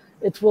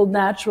it will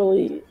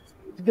naturally,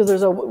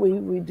 because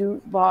we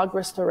do bog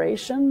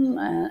restoration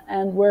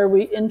and where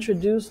we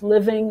introduce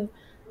living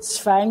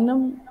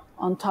sphagnum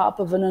on top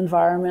of an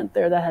environment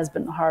there that has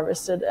been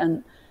harvested,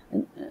 and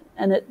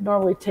it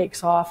normally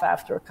takes off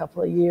after a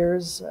couple of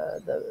years.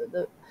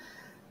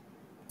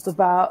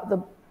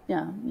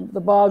 The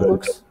bog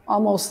looks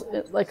almost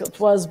like it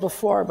was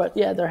before, but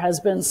yeah, there has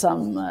been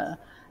some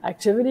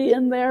activity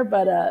in there,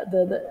 but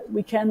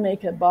we can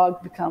make a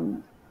bog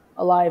become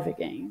alive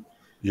again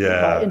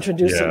by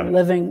introducing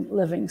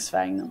living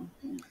sphagnum.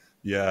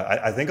 Yeah,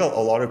 I think a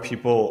lot of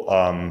people,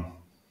 and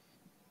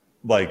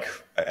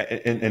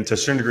to a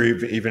certain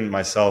degree, even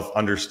myself,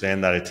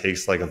 understand that it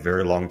takes like a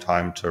very long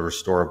time to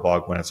restore a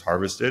bog when it's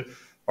harvested.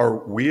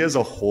 Are we as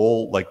a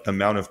whole, like the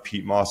amount of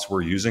peat moss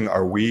we're using,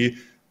 are we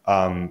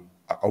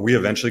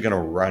eventually going to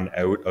run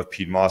out of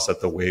peat moss at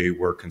the way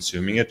we're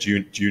consuming it?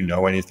 Do you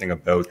know anything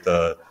about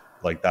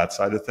that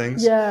side of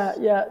things? Yeah.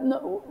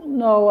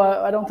 No,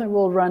 I don't think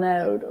we'll run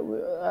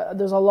out.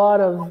 There's a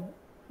lot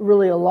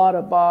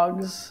of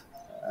bogs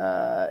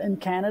in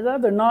Canada.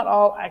 They're not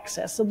all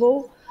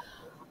accessible.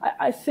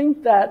 I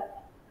think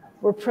that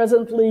we're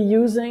presently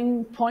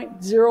using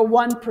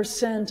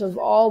 0.01% of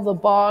all the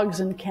bogs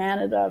in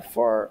Canada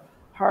for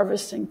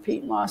harvesting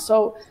peat moss.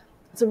 So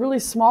it's a really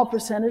small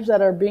percentage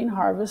that are being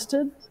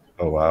harvested.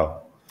 Oh,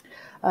 wow.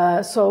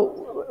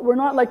 So we're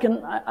not like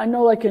I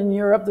know like in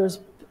Europe, there's,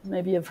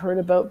 maybe you've heard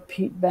about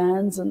peat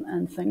bans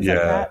and things like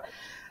that.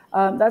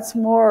 That's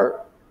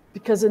more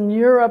because in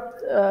Europe,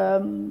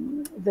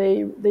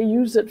 they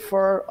use it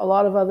for a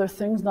lot of other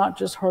things, not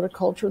just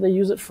horticulture. They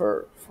use it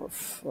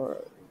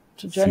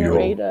to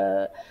generate,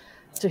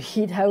 to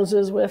heat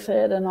houses with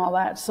it and all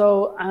that.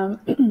 So,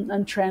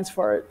 and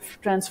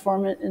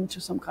transform it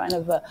into some kind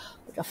of a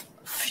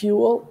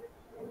fuel.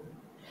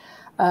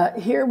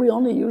 Here we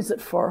only use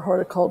it for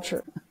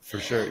horticulture. For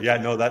sure. Yeah,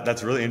 no,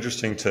 that's really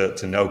interesting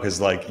to know,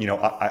 because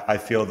I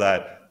feel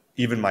that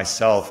even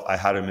myself, I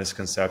had a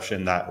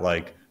misconception that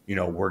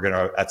we're going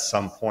to, at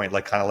some point,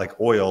 like kind of like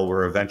oil,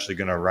 we're eventually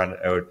going to run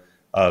out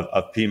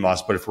of peat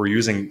moss. But if we're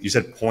using, you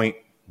said 0.1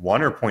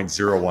 or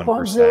 0.01%?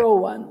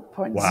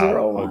 0.01.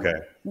 Wow. Okay.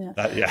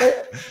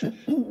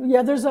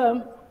 Yeah. There's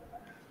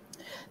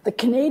the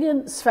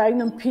Canadian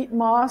sphagnum peat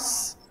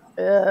moss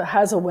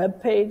has a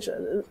web page.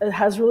 It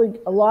has really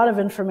a lot of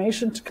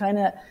information to kind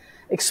of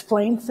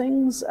explain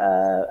things,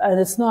 and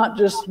it's not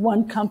just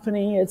one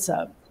company.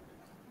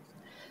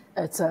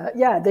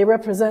 They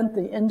represent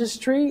the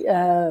industry,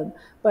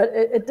 but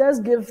it does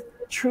give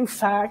true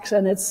facts,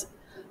 and there's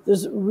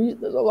a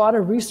lot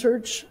of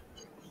research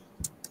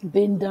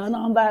been done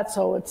on that.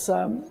 So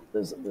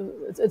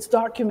it's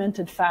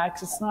documented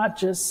facts. It's not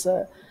just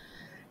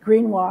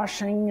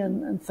greenwashing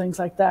and things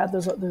like that.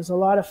 There's a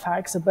lot of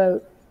facts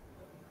about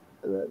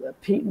the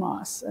peat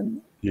moss.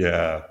 And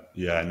yeah,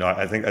 yeah, no,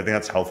 I think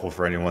that's helpful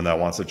for anyone that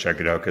wants to check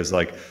it out, because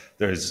like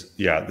there's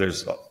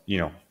you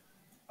know,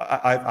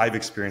 I've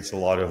experienced a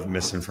lot of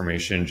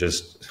misinformation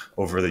just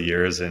over the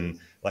years, and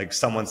like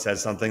someone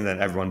says something,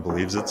 then everyone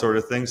believes it, sort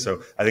of thing.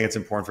 So I think it's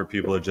important for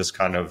people to just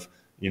kind of,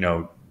 you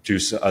know, do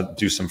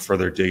some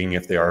further digging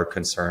if they are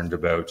concerned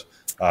about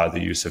the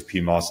use of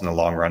peat moss in the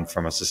long run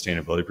from a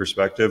sustainability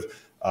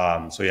perspective.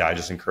 So yeah, I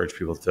just encourage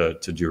people to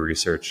do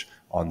research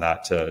on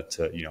that,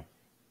 to you know,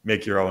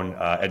 make your own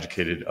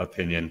educated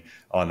opinion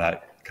on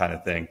that kind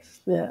of thing.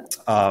 Yeah.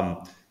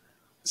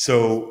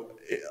 So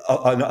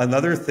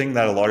another thing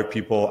that a lot of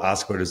people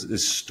ask about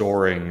is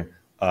storing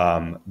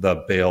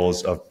the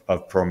bales of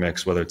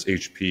ProMix, whether it's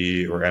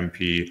HP or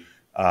MP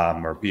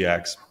or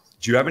BX.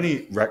 Do you have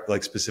any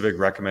like specific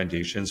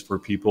recommendations for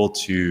people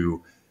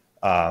to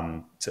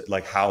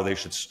like how they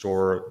should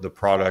store the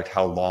product,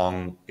 how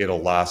long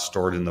it'll last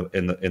stored in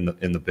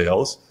the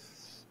bales?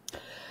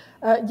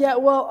 Yeah.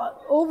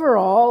 Well,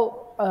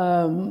 overall,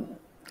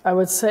 I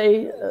would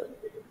say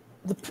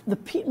the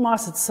peat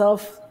moss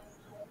itself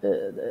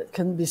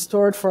can be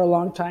stored for a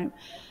long time.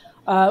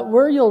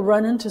 Where you'll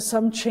run into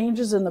some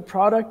changes in the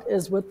product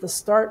is with the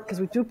start,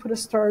 because we do put a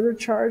starter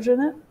charge in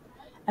it,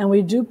 and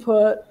we do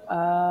put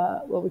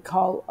what we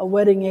call a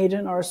wetting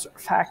agent or a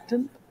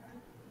surfactant.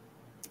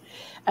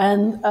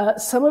 And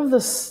some of the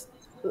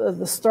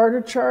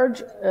starter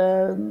charge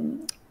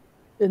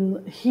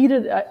in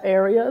heated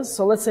areas,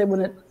 so let's say when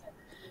it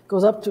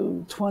goes up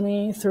to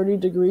 20, 30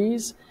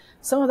 degrees,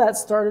 some of that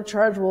starter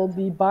charge will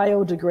be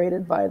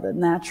biodegraded by the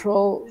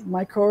natural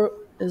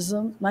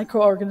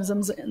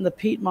microorganisms in the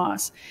peat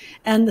moss.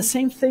 And the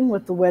same thing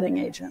with the wetting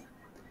agent.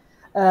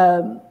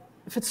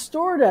 If it's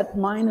stored at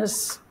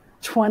minus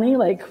 20,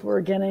 like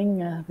we're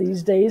getting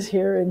these days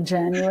here in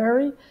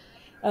January,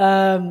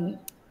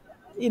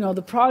 you know,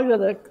 the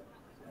product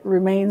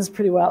remains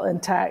pretty well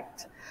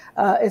intact.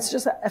 It's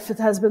just if it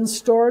has been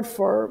stored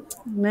for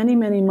many,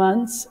 many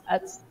months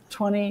at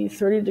 20,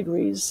 30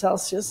 degrees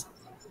Celsius,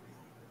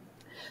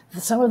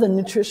 some of the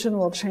nutrition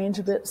will change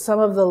a bit. Some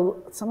of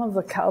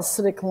the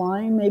calcitic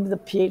lime, maybe the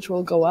pH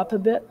will go up a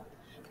bit,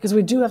 because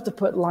we do have to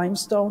put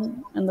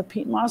limestone in the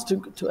peat moss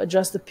to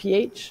adjust the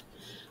pH,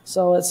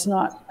 so it's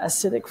not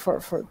acidic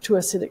too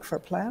acidic for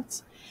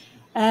plants.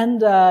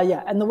 And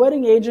and the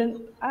wetting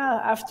agent,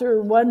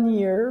 after 1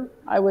 year,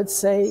 I would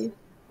say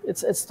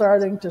it's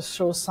starting to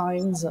show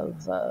signs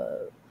of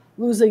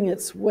losing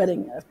its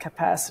wetting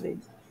capacity.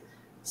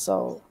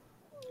 So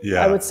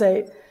yeah, I would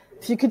say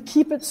if you could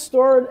keep it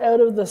stored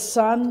out of the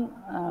sun,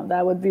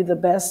 that would be the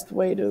best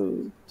way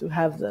to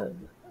have the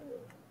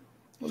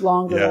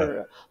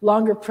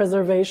longer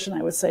preservation,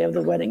 I would say, of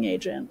the wetting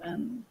agent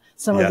and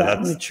some of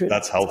that nutrition.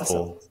 That's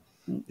helpful.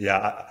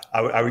 Yeah,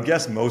 I would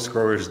guess most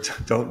growers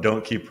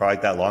don't keep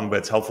product that long, but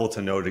it's helpful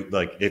to know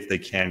like if they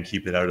can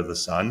keep it out of the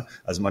sun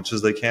as much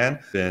as they can,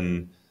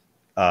 then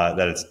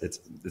that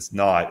it's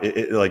not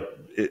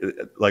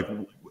like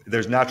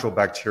there's natural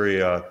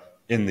bacteria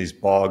in these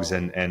bogs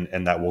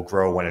and that will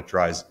grow when it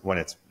dries, when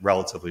it's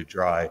relatively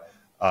dry.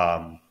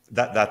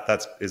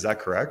 Is that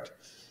correct?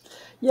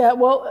 Yeah,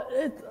 well,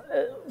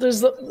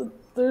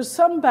 there's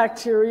some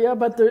bacteria,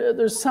 but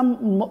there's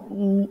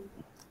some,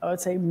 I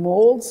would say,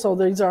 mold. So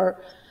these are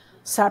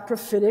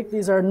saprophytic.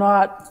 These are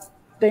not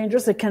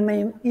dangerous. They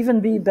can even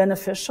be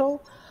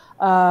beneficial.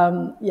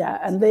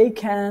 And they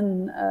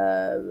can,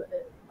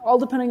 all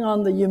depending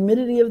on the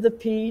humidity of the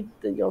peat,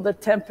 the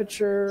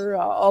temperature,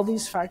 all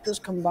these factors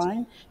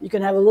combined, you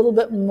can have a little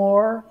bit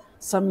more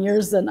some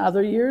years than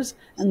other years,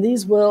 and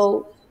these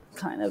will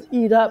kind of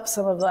eat up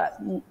some of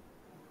that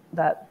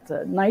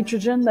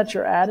nitrogen that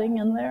you're adding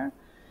in there,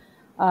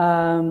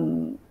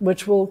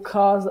 which will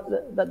cause,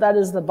 that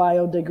is the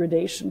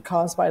biodegradation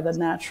caused by the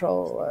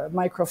natural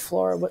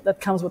microflora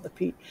that comes with the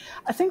peat.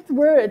 I think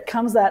where it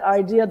comes, that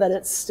idea that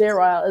it's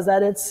sterile, is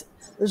that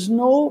there's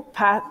no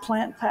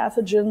plant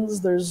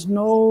pathogens, there's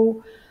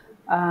no,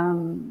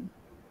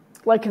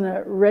 like in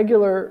a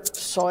regular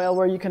soil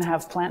where you can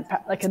have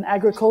like an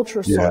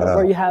agricultural soil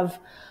where you have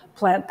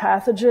plant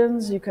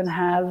pathogens, you can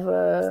have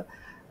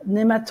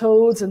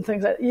nematodes and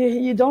things like that.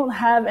 You don't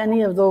have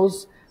any of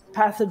those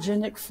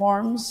pathogenic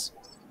forms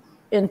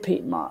in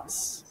peat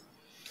moss.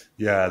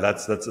 Yeah,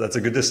 that's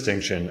a good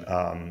distinction,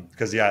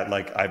 because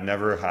like I've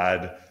never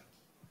had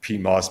peat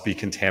moss be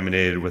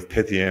contaminated with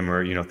Pythium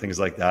or things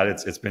like that.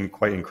 It's been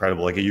quite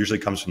incredible. Like it usually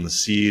comes from the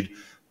seed,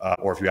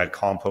 or if you had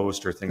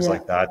compost or things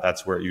like that,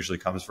 that's where it usually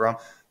comes from.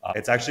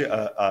 It's actually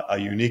a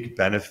unique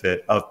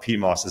benefit of peat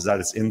moss is that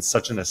it's in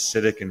such an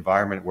acidic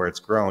environment where it's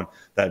grown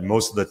that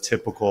most of the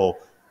typical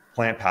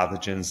plant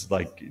pathogens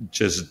like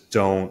just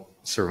don't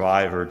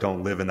survive or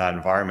don't live in that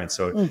environment.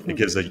 So it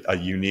gives a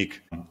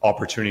unique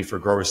opportunity for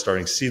growers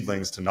starting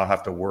seedlings to not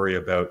have to worry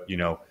about,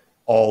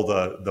 all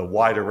the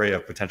wide array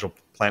of potential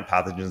plant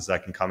pathogens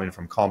that can come in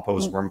from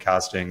compost, worm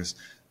castings,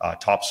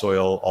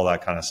 topsoil, all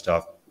that kind of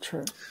stuff.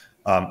 True.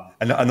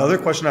 And another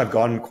question I've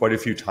gotten quite a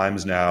few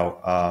times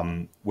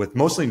now, with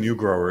mostly new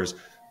growers,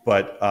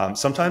 but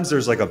sometimes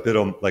there's like a bit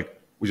of like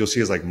what you'll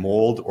see is like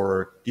mold,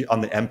 or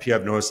on the MP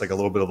I've noticed like a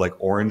little bit of like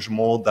orange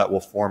mold that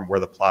will form where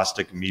the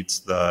plastic meets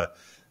the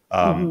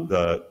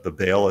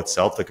bale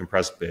itself, the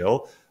compressed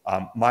bale.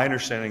 My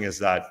understanding is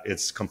that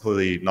it's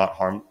completely not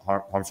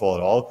harmful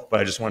at all, but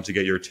I just wanted to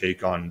get your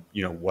take on,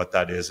 you know, what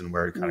that is and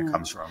where it kind of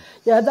comes from.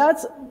 Yeah,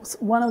 that's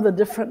one of the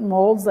different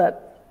molds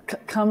that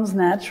comes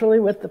naturally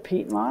with the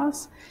peat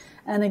moss.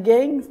 And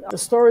again, the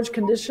storage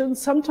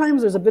conditions,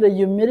 sometimes there's a bit of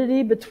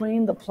humidity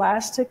between the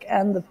plastic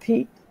and the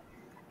peat.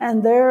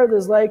 And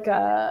there's like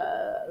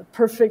a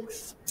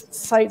perfect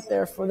site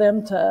there for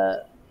them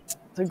to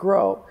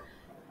grow.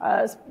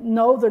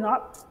 No,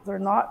 they're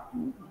not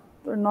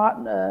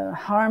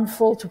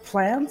harmful to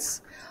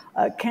plants.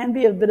 Can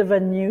be a bit of a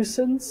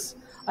nuisance.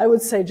 I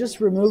would say just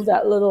remove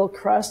that little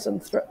crust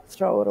and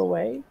throw it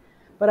away.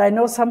 But I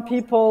know some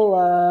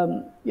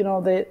people, you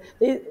know,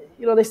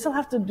 they still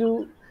have to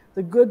do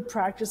the good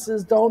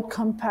practices. Don't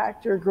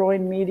compact your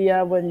growing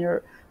media when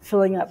you're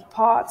filling up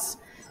pots,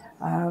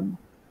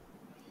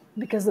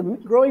 because the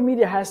growing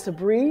media has to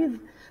breathe.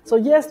 So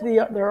yes,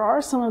 there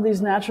are some of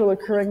these natural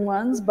occurring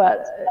ones,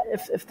 but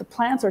if the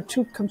plants are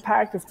too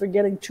compact, if they're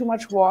getting too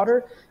much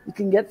water, you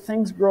can get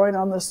things growing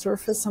on the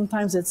surface.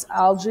 Sometimes it's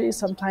algae,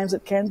 sometimes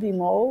it can be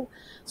mold.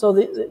 So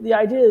the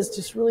idea is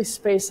just really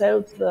space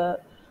out the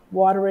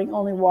watering,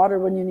 only water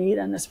when you need,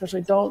 and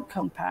especially don't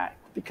compact,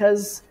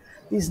 because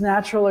these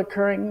natural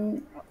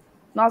occurring,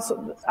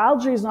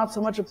 algae is not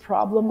so much a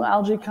problem.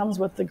 Algae comes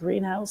with the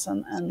greenhouse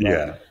and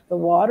the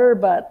water,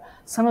 but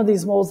some of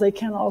these molds, they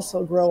can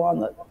also grow on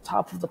the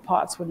top of the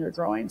pots when you're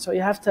growing. So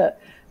you have to,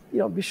 you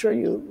know, be sure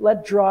you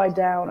let dry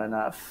down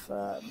enough.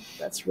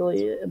 That's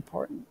really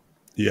important.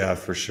 Yeah,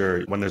 for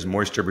sure. When there's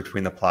moisture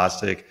between the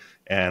plastic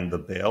and the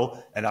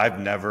bale, and I've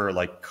never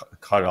like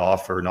cut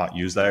off or not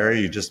used that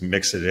area, you just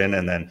mix it in,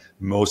 and then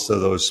most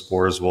of those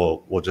spores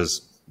will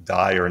just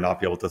die or not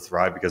be able to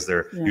thrive because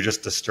you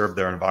just disturb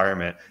their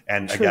environment.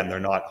 And again, they're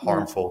not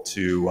harmful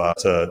to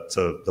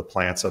the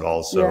plants at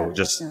all. So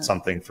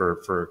something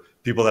for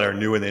people that are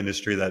new in the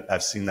industry that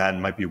have seen that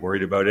and might be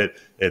worried about it.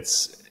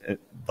 It's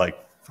like,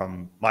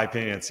 from my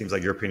opinion, it seems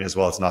like your opinion as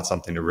well, it's not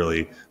something to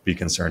really be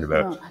concerned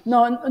about.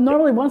 No,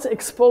 normally once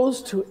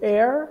exposed to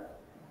air,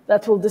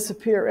 that will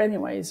disappear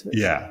anyways.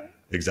 Yeah,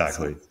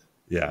 exactly.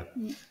 Yeah.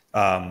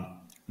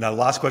 Now, the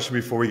last question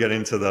before we get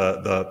into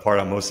the part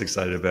I'm most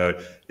excited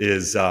about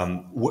is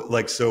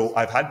so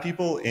I've had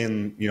people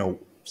in, you know,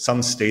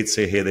 some states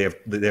say, hey,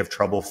 they have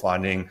trouble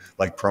finding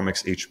like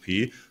Promix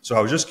HP. So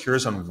I was just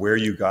curious on where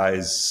you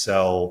guys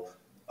sell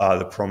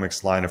the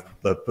Promix line of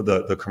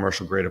the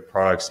commercial grade of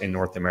products in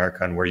North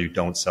America, and where you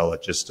don't sell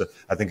it.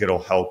 I think it'll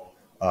help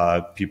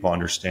people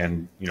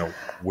understand, you know,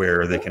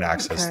 where they can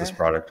access this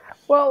product.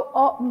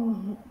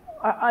 Well,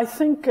 I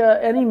think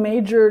any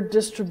major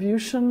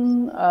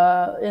distribution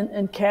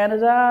in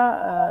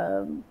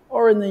Canada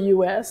or in the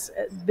U.S.,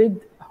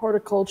 big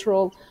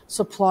horticultural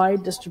supply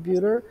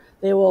distributor,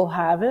 they will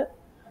have it.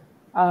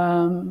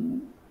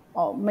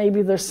 Well,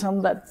 maybe there's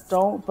some that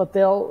don't, but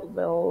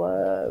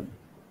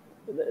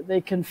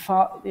they can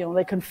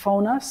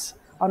phone us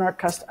on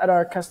at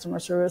our customer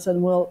service,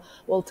 and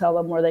we'll tell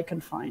them where they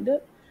can find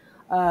it.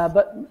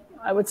 But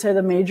I would say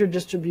the major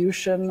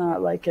distribution,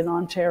 like in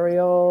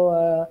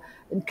Ontario,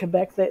 in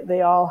Quebec,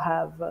 they all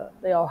have it.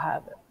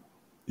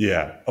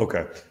 Yeah.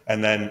 Okay.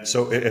 And then,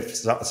 so if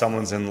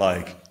someone's in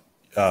like,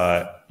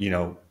 you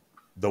know,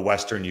 the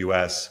Western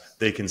US,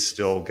 they can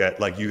still get,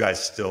 like, you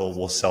guys still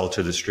will sell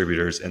to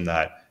distributors in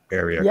that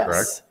area,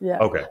 correct? Yeah.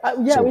 Okay.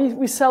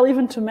 We sell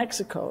even to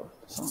Mexico.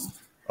 So.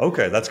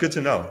 Okay, that's good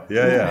to know.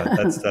 Yeah.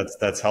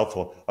 That's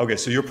helpful. Okay,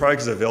 so your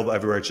product is available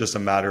everywhere. It's just a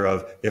matter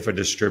of if a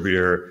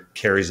distributor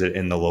carries it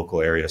in the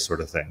local area, sort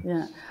of thing.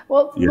 Yeah.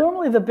 Well,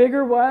 normally the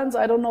bigger ones,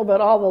 I don't know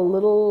about all the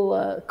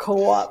little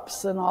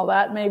co-ops and all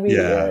that. Maybe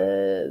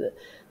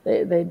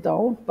they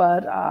don't,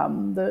 but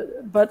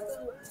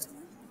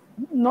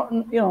not,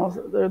 you know,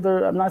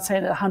 they're, I'm not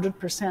saying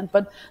 100%,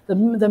 but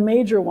the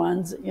major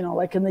ones, you know,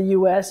 like in the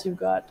U.S., you've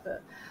got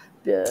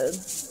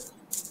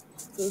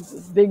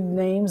big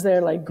names there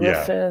like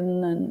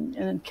Griffin, and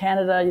in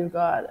Canada you've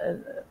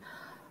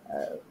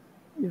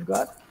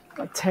got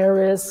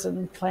Terrace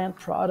and Plant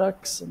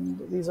Products, and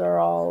these are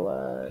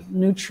all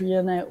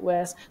Nutrient out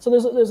west. So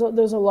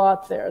there's a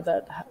lot there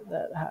that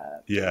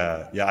have.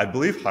 I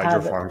believe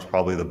Hydrofarm is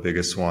probably the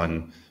biggest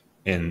one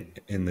in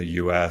the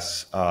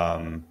U.S.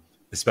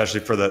 Especially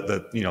for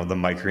the you know, the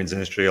microgreens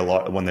industry. A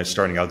lot, when they're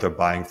starting out, they're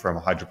buying from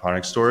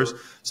hydroponic stores,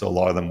 so a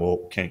lot of them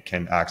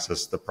can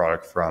access the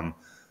product from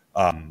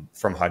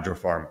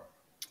Hydrofarm.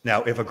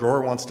 Now, if a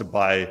grower wants to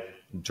buy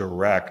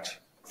direct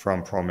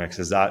from Promix,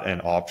 is that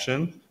an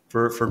option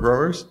for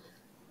growers?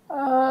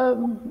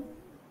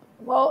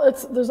 Well,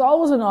 there's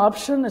always an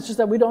option. It's just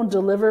that we don't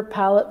deliver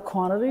pallet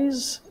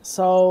quantities.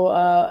 So,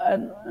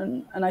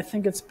 and I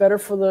think it's better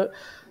for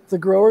the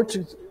grower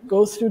to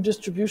go through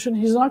distribution.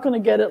 He's not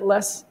going to get it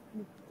less.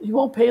 He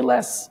won't pay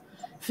less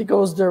if he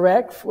goes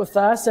direct with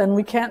us, and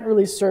we can't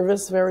really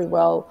service very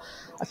well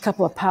a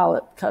couple of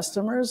pallet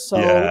customers.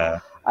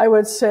 So I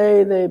would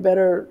say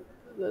they're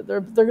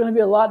going to be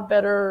a lot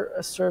better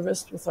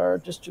serviced with our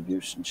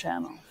distribution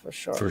channel, for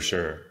sure. For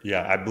sure.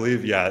 Yeah, I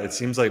believe, it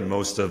seems like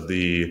most of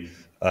the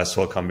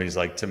soil companies,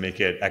 like, to make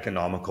it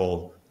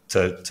economical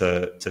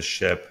to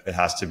ship, it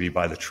has to be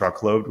by the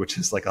truckload, which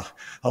is like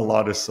a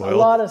lot of soil. A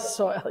lot of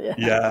soil, yeah.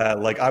 Yeah,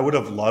 like I would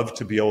have loved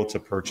to be able to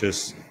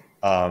purchase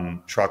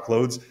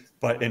truckloads,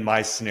 but in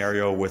my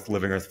scenario with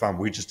Living Earth Farm,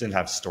 we just didn't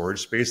have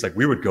storage space. Like,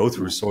 we would go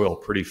through soil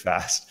pretty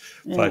fast,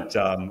 but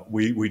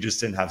we just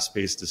didn't have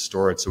space to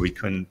store it. So we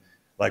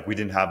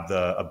didn't have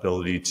the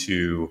ability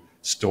to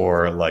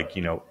store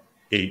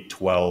 8,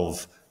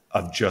 12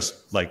 of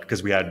just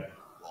because we had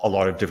a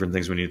lot of different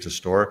things we needed to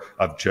store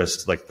of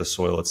just like the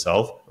soil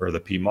itself or the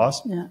peat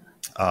moss. But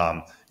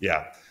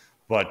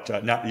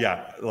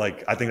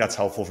I think that's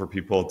helpful for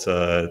people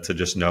to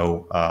just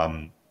know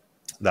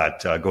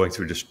that going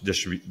through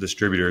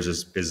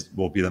distributors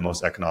will be the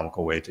most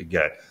economical way to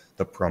get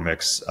the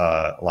ProMix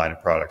line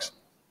of products.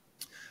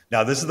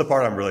 Now, this is the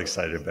part I'm really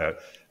excited about,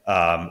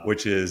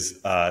 which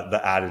is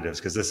the additives,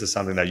 because this is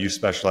something that you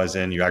specialize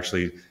in. You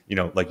actually,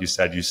 like you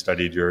said, you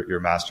studied your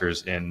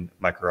master's in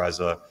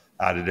mycorrhiza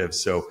additives.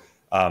 So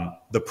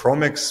the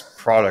ProMix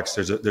products,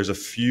 there's a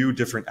few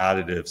different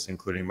additives,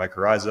 including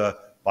mycorrhiza,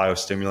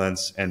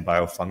 biostimulants, and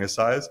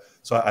biofungicides.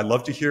 So I'd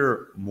love to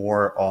hear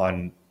more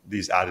on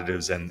these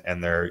additives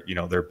and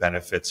their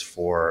benefits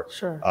for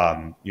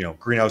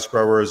greenhouse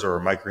growers or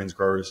microgreens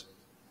growers.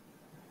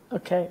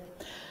 Okay,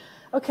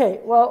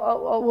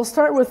 well, we'll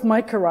start with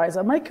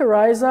mycorrhiza.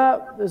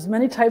 Mycorrhiza, there's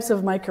many types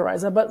of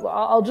mycorrhiza, but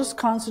I'll just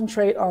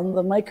concentrate on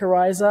the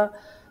mycorrhiza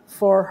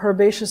for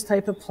herbaceous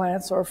type of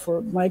plants, or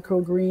for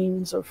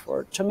microgreens, or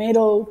for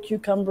tomato,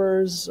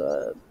 cucumbers,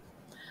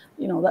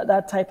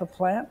 that type of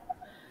plant.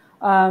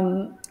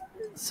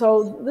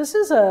 So this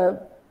is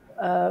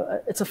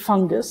it's a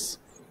fungus,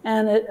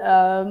 and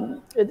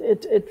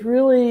it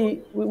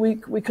really,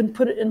 we can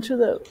feed it into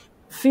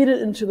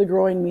the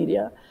growing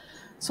media,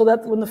 so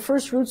that when the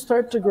first roots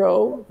start to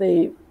grow,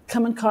 they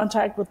come in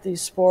contact with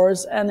these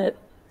spores and it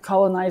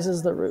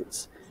colonizes the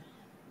roots.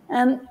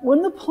 And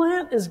when the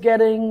plant is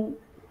getting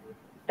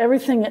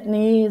everything it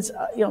needs,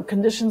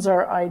 conditions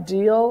are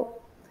ideal,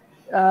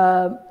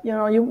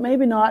 you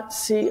maybe not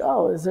see,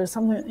 is there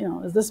something,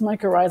 is this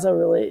mycorrhiza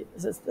really,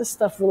 is this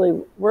stuff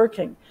really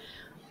working?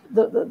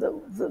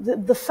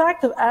 The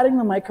fact of adding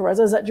the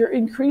mycorrhiza is that you're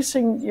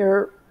increasing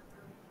your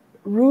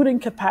rooting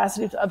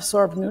capacity to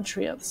absorb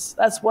nutrients.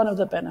 That's one of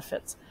the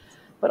benefits.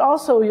 But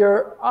also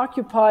you're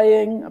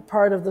occupying a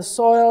part of the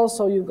soil,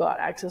 so you've got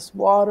access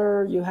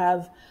water, it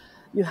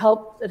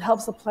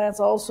helps the plants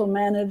also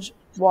manage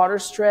water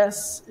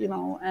stress,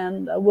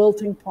 and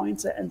wilting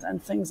points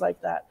and things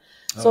like that.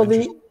 So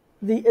the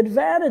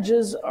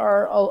advantages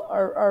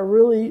are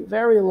really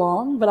very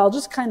long, but I'll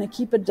just kind of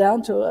keep it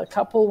down to a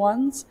couple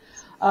ones.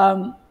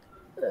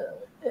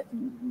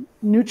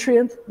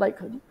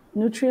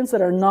 Nutrients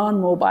that are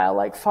non-mobile,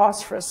 like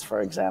phosphorus,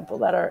 for example,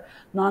 that are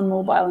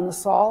non-mobile in the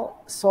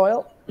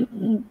soil.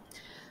 It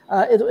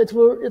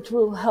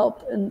will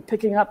help in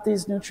picking up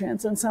these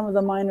nutrients and some of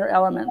the minor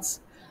elements.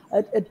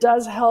 It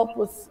does help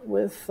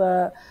with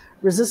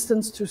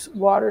resistance to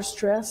water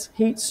stress,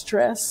 heat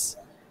stress.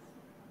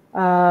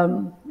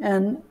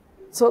 And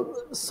so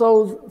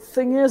the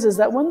thing is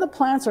that when the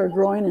plants are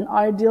growing in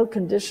ideal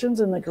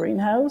conditions in the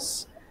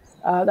greenhouse,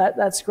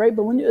 that's great.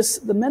 But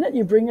the minute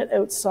you bring it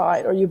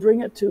outside, or you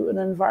bring it to an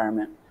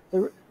environment,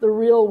 the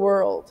real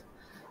world,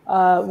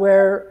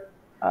 where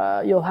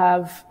you'll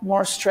have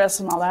more stress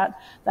and all that,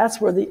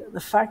 that's where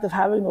the fact of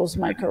having those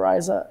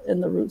mycorrhiza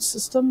in the root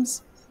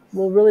systems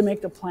will really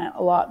make the plant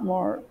a lot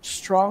more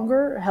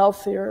stronger,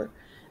 healthier,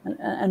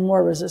 and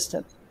more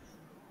resistant.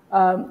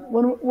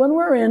 When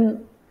we're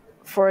in,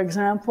 for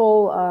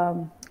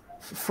example,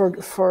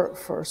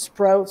 for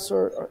sprouts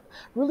or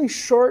really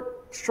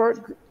short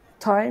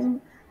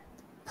time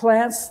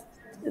plants,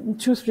 in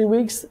 2-3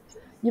 weeks,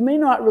 you may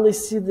not really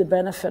see the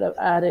benefit of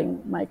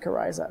adding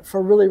mycorrhiza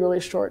for really, really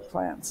short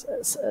plants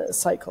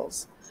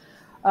cycles.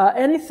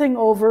 Anything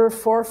over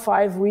 4 or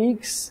 5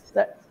 weeks,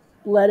 that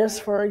lettuce,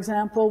 for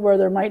example, where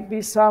there might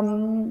be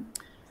some,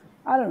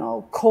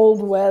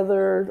 cold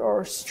weather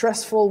or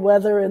stressful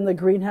weather in the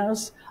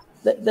greenhouse,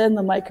 then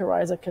the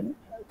mycorrhiza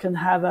can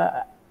have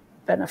a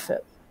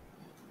benefit.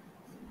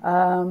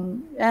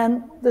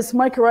 And this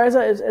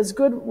mycorrhiza is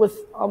good with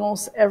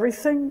almost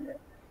everything,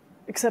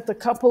 except a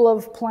couple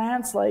of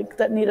plants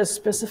that need a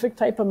specific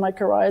type of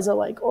mycorrhiza,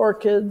 like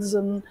orchids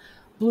and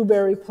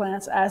blueberry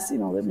plants,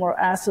 the more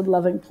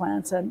acid-loving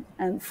plants,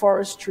 and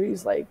forest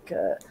trees like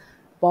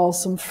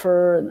balsam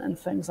fir and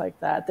things like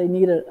that. They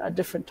need a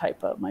different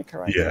type of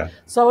mycorrhiza. Yeah.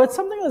 So it's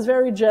something that's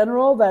very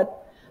general that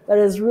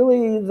is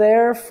really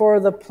there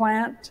for the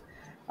plant.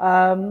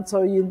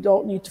 So you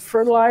don't need to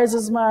fertilize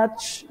as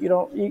much.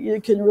 You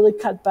can really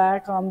cut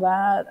back on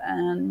that,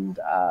 and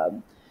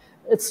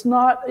it's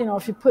not,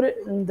 if you put it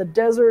in the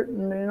desert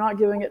and you're not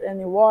giving it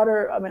any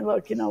water, I mean,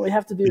 look, we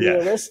have to be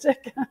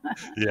realistic.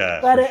 Yeah,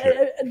 but for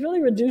sure. it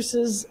really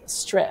reduces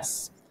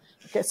stress.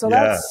 Okay, so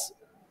Yeah.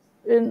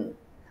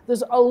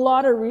 there's a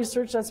lot of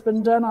research that's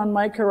been done on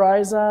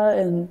mycorrhiza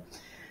and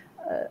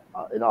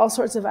in all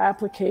sorts of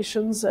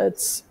applications.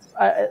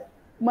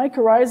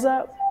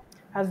 Mycorrhiza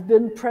have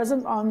been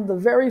present on the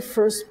very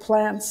first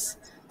plants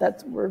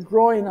that were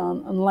growing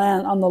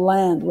on the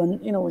land when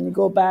you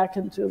go back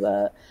into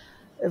the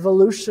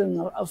evolution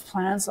of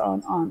plants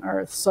on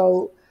Earth.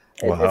 So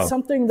it's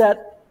something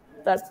that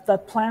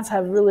plants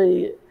have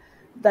really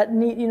that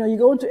need. You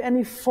go into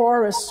any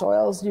forest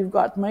soils, you've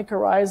got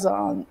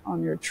mycorrhiza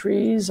on your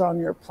trees, on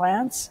your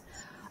plants.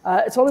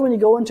 It's only when you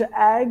go into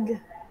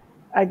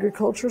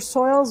agriculture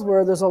soils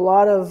where there's a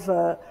lot of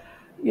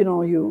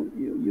you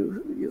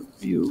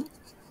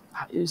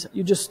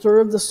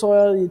disturb the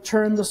soil, you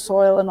turn the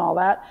soil and all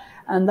that,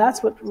 and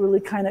that's what really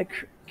kind of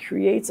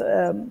creates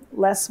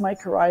less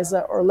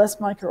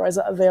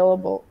mycorrhiza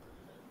available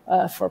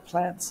for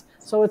plants.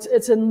 So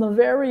it's in the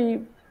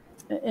very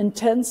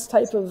intense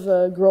type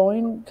of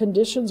growing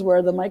conditions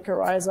where the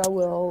mycorrhiza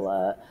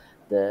will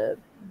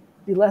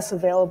be less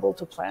available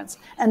to plants.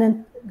 And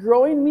in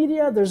growing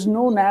media, there's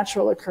no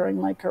natural occurring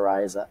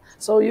mycorrhiza.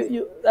 So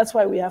that's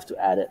why we have to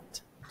add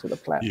it to the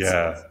plants.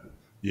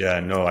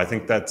 Yeah, no, I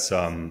think that's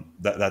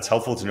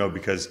helpful to know,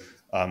 because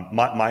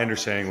my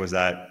understanding was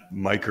that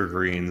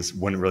microgreens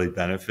wouldn't really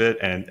benefit,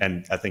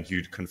 and I think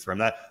you'd confirm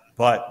that.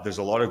 But there's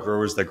a lot of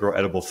growers that grow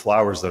edible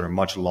flowers that are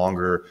much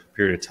longer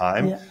period of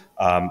time.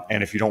 Yeah.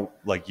 And if you don't,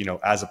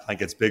 as a plant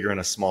gets bigger in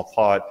a small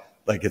pot,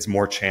 it's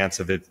more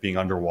chance of it being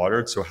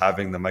underwatered. So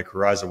having the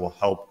mycorrhiza will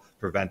help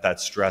prevent that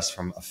stress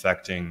from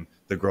affecting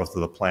the growth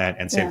of the plant,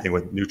 and same thing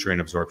with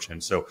nutrient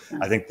absorption. So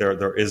I think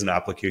there is an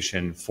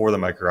application for the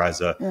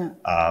mycorrhiza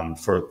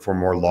for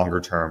more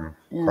longer term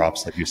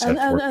crops, like you said.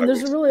 And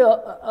there's really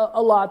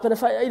a lot, but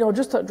if I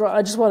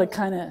just want to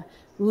kind of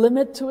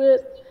limit to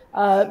it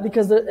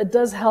because it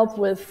does help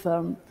with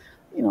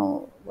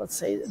let's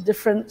say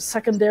different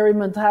secondary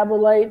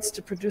metabolites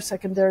to produce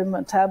secondary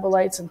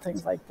metabolites and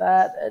things like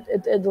that.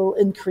 It'll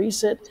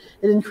increase it.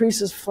 It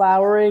increases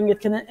flowering. It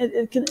can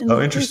increase,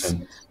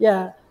 interesting.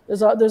 Yeah.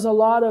 There's a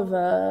lot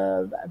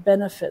of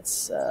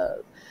benefits,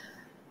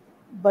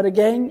 but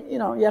again,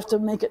 you have to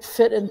make it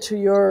fit into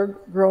your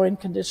growing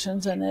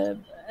conditions,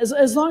 and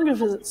as long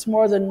as it's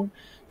more than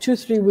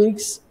 2-3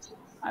 weeks,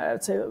 I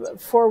would say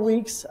 4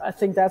 weeks, I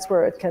think that's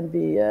where it can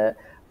be.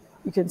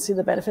 You can see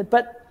the benefit,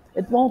 but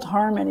it won't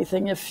harm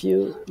anything if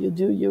you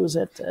do use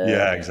it.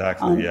 Yeah,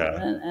 exactly.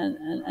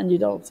 And you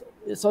don't.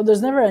 So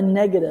there's never a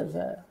negative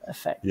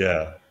effect.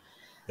 Yeah.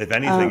 If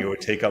anything, it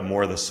would take up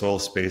more of the soil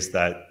space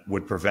that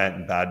would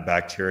prevent bad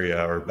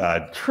bacteria or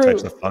bad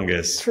types of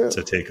fungus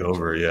to take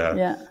over. Yeah.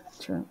 Yeah.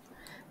 True.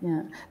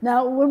 Yeah.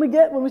 Now,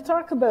 when we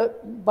talk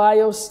about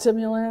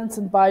biostimulants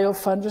and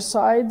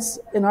biofungicides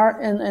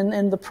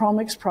in the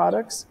Promix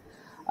products,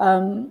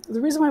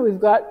 the reason why we've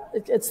got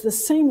it's the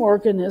same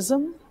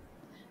organism.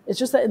 It's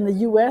just that in the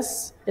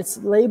U.S. it's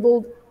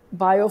labeled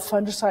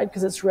biofungicide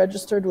because it's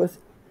registered with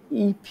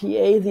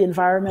EPA, the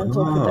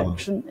Environmental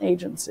Protection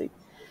Agency.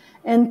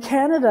 In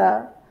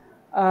Canada,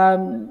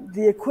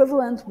 the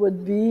equivalent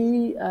would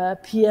be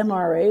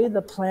PMRA,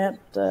 the Plant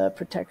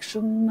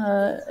Protection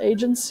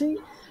Agency.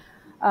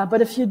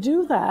 But if you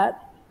do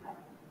that,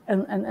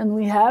 and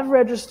we have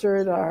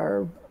registered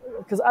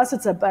because us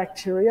it's a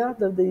bacteria,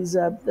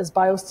 this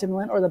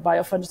biostimulant or the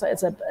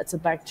biofungicide, it's a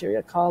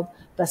bacteria called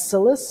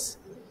Bacillus.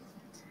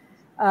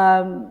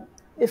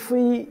 If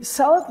we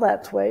sell it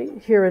that way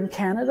here in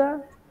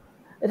Canada,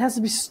 it has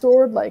to be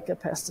stored like a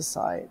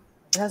pesticide.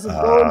 It has to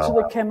go into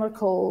the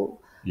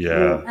chemical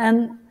room.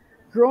 And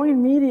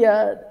growing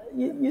media,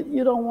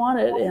 you don't want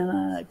it in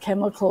a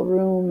chemical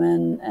room.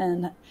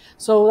 And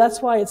so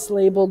that's why it's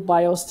labeled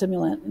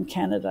biostimulant in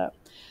Canada.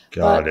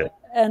 Got it.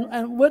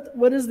 And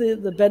what is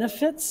the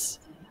benefits?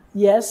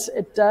 Yes,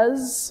 it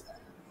does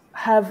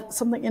have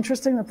something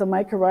interesting that the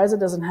mycorrhiza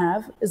doesn't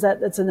have, is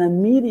that it's an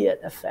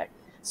immediate effect.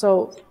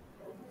 So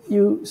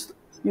you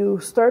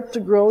start to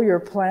grow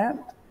your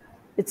plant.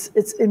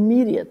 It's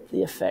immediate,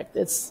 the effect.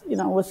 It's,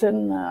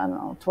 within,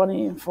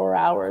 24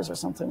 hours or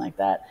something like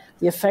that,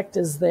 the effect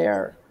is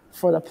there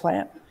for the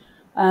plant.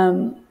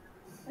 And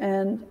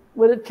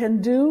what it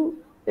can do,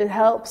 it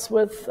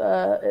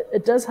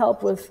does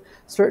help with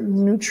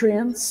certain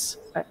nutrients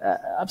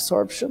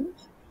absorption.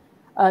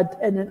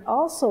 And it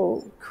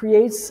also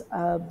creates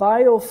a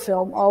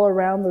biofilm all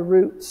around the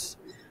roots.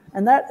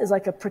 And that is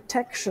like a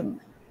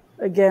protection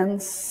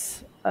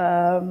against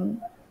any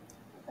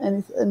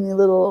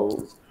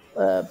little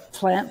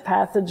plant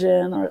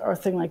pathogen or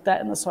thing like that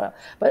in the soil.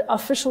 But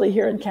officially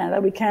here in Canada,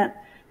 we can't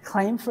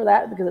claim for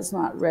that because it's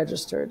not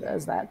registered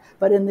as that.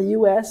 But in the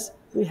U.S.,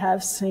 we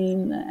have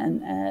seen,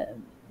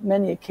 and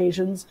many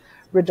occasions,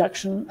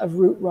 reduction of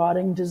root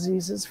rotting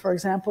diseases, for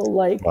example,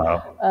 like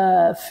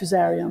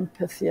Fusarium,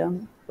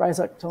 Pythium,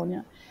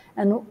 Rhizoctonia.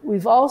 And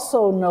we've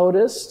also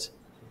noticed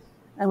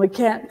and we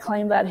can't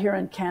claim that here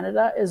in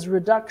Canada, is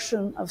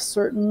reduction of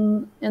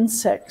certain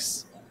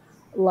insects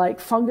like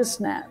fungus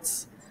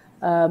gnats.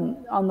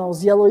 On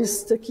those yellowy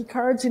sticky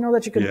cards,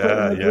 that you can put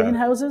in the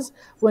greenhouses.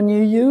 When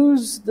you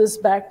use this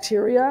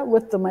bacteria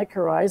with the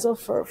mycorrhiza,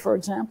 for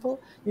example,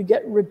 you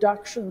get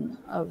reduction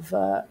of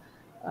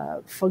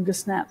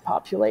fungus gnat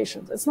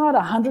populations. It's not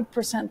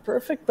 100%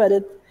 perfect, but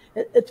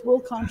it will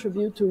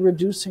contribute to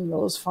reducing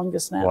those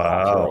fungus gnat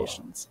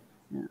populations.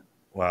 Yeah.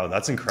 Wow,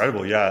 that's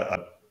incredible. Yeah,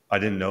 I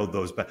didn't know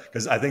those,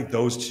 because I think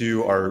those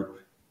two are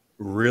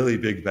really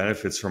big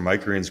benefits for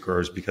microgreens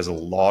growers, because a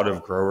lot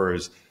of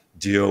growers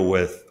deal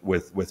with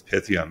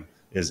Pythium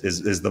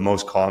is the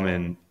most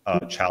common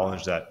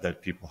challenge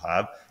that people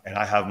have. And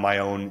I have my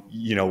own,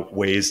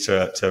 ways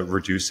to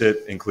reduce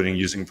it, including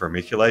using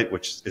vermiculite,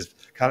 which is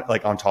kind of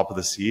like on top of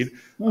the seed,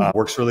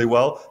 works really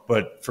well.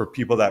 But for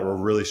people that were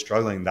really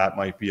struggling, that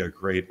might be a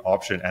great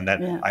option. And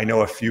then I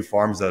know a few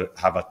farms that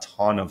have a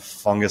ton of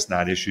fungus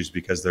gnat issues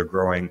because they're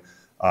growing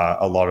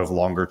a lot of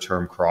longer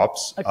term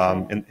crops,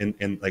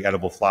 in like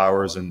edible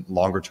flowers and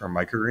longer term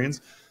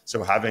microgreens.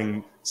 So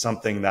having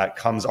something that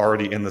comes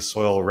already in the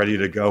soil ready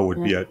to go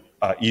would be a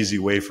easy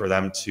way for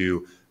them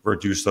to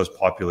reduce those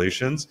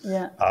populations.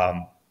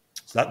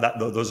 So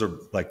those are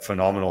like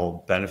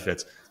phenomenal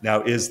benefits.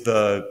 Now, is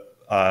the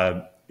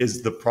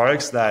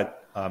products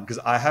that, because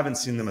I haven't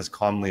seen them as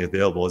commonly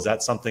available, is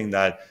that something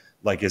that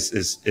like is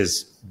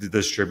the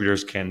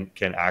distributors can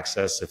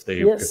access if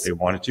they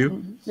wanted to?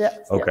 Mm-hmm. Yeah.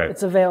 Okay. Yeah,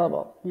 it's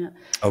available. Yeah.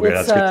 Okay,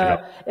 that's good to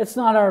know. It's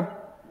not our,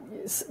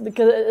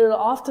 because it'll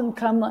often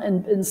come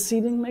in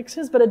seeding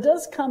mixes, but it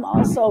does come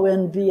also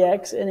in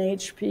BX, in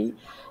HP.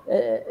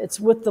 It's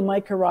with the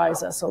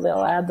mycorrhiza, so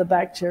they'll add the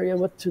bacteria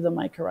to the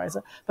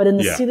mycorrhiza. But in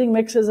the seeding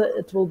mixes,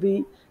 it will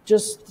be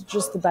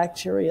just the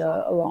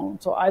bacteria alone.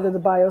 So either the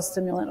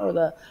biostimulant or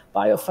the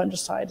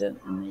biofungicide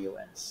in the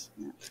US.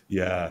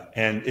 Yeah.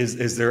 And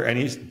is there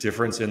any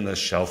difference in the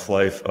shelf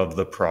life of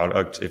the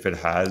product if it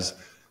has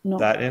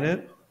that in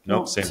it?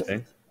 No, same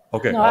thing.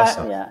 Okay,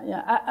 awesome.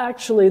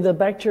 Actually, the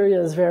bacteria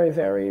is very,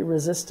 very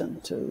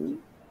resistant to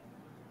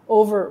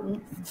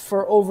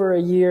for over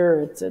a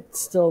year. It's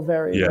still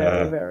very,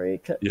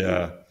 very.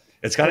 Yeah,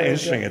 it's kind of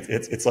interesting.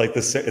 It's like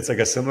it's like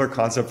a similar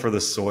concept for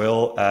the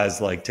soil as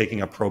like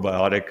taking a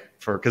probiotic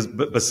because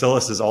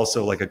bacillus is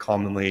also like a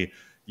commonly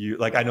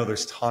I know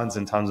there's tons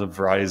and tons of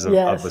varieties of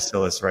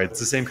bacillus, right? It's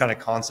the same kind of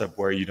concept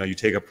where you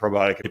take a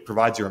probiotic, it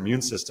provides your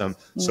immune system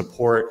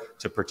support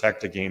to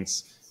protect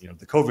against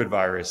the COVID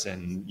virus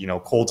and,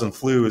 colds and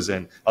flus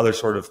and other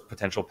sort of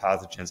potential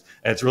pathogens.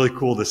 And it's really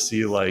cool to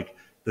see like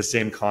the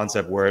same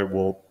concept where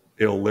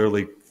it'll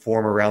literally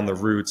form around the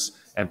roots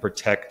and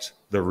protect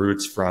the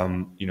roots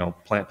from,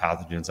 plant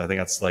pathogens. I think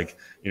that's like,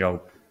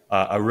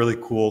 a really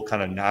cool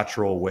kind of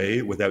natural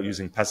way without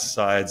using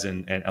pesticides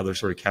and other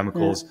sort of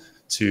chemicals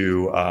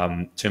to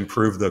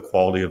improve the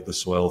quality of the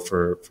soil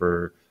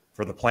for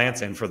the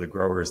plants and for the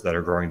growers that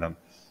are growing them.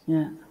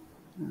 Yeah,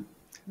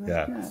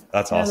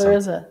 that's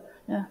awesome.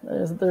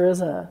 There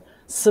is a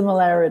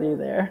similarity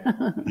there.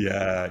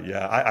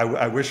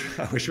 I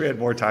wish we had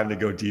more time to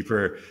go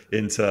deeper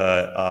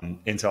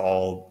into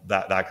all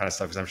that kind of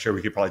stuff, because I'm sure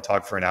we could probably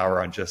talk for an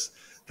hour on just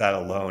that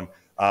alone.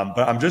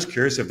 But I'm just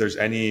curious if there's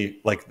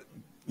any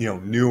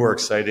new or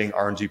exciting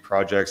R&D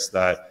projects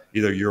that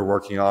either you're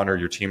working on or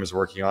your team is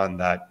working on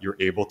that you're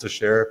able to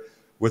share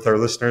with our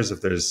listeners. If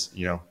there's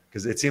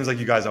because it seems like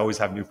you guys always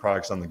have new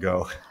products on the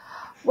go.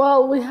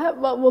 Well,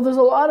 there's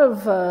a lot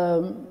of.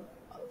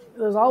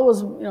 There's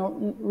always,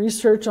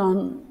 research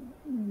on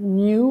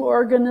new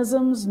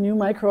organisms, new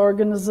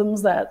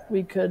microorganisms that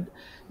we could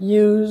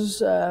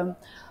use.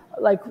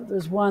 Like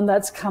there's one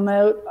that's come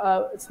out.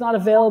 It's not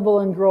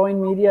available in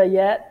growing media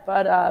yet,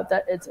 but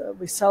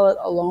we sell it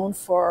alone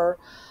for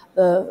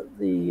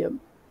the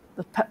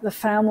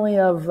family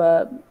of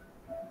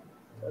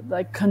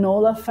like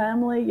canola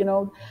family.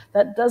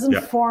 That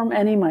doesn't form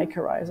any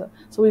mycorrhiza.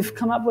 So we've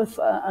come up with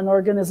an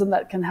organism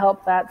that can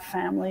help that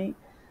family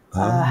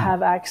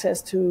have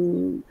access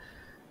to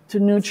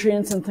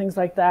nutrients and things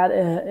like that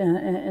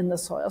in the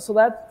soil. So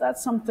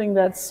that's something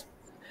that's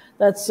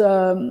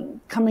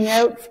coming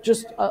out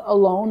just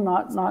alone,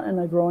 not in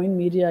a growing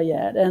media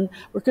yet. And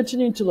we're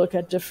continuing to look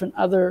at different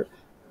other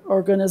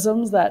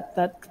organisms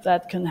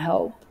that can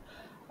help.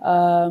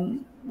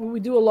 We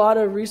do a lot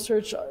of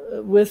research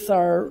with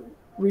our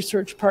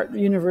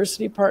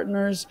university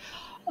partners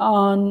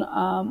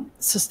on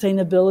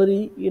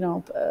sustainability,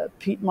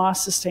 peat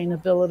moss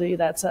sustainability.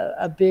 That's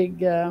a big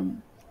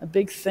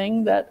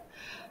thing that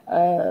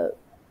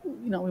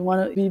we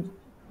want to be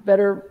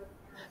better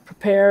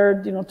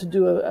prepared, to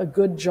do a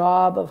good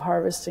job of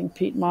harvesting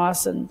peat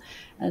moss and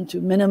to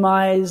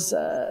minimize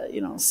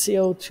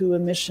CO2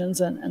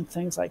 emissions and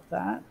things like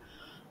that.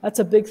 That's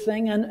a big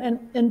thing.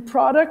 And in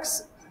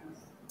products,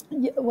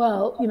 we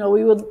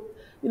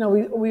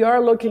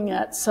are looking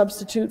at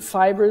substitute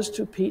fibers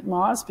to peat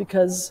moss,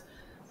 because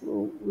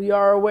we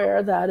are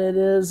aware that it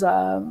is,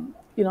 some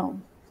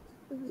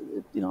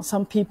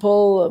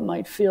people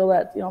might feel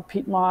that,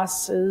 peat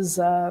moss is,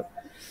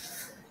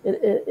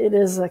 it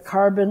is a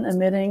carbon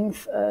emitting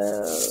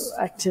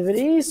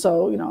activity.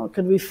 So, you know,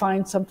 could we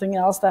find something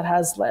else that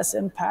has less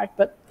impact,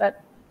 but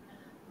that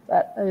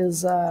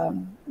is, you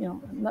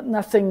know,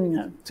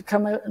 nothing to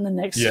come out in the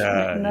next.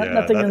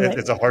 Nothing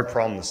It's a hard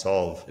problem to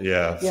solve.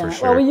 Yeah, for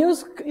sure. Well, we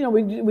use, you know,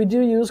 we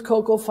do use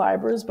cocoa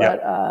fibers,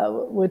 but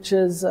which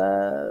is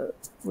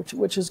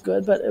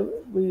good. But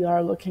we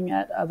are looking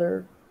at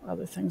other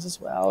things as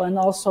well, and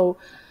also,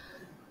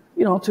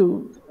 you know,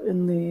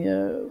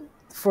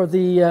 for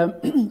the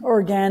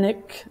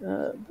organic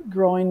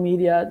growing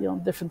media, you know,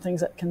 different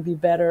things that can be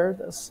better.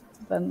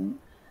 Then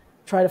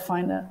try to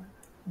find a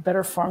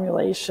better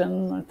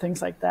formulation or things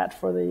like that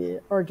for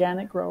the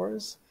organic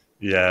growers.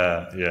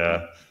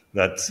 Yeah.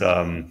 That's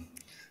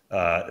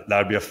that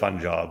would be a fun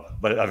job,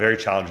 but a very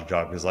challenging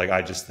job, because like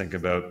I just think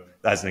about,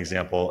 as an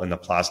example, in the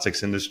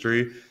plastics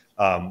industry,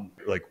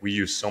 like we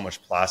use so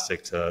much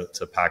plastic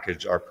to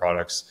package our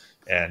products,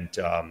 and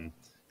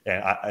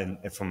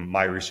from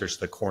my research,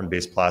 the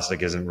corn-based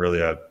plastic isn't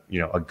really a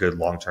good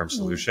long-term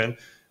solution.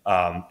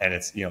 And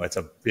it's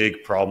a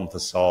big problem to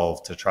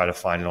solve, to try to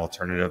find an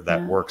alternative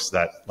that works,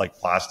 that like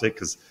plastic,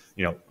 because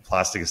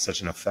plastic is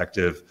such an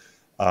effective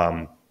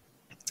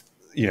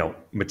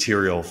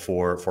material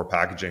for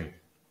packaging.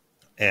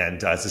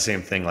 And it's the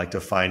same thing, like to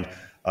find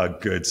a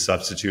good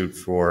substitute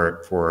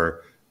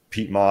for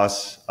peat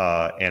moss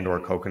and or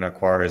coconut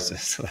coir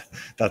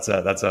that's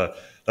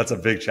a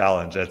big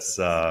challenge. It's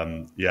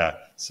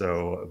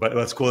so, but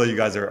it's cool that you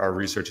guys are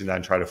researching that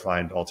and try to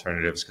find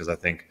alternatives, because I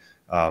think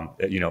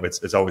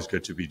it's always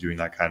good to be doing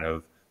that kind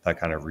of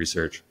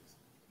research.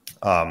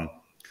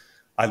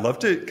 I'd love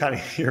to kind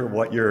of hear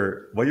what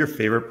your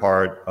favorite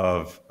part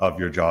of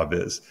your job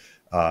is.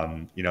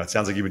 It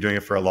sounds like you've been doing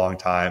it for a long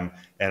time,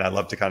 and I'd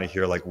love to kind of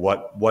hear like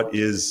what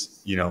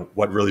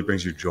really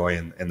brings you joy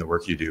in the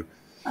work you do.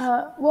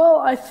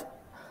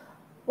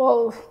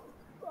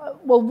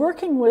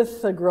 Working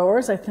with the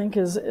growers, I think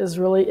is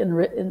really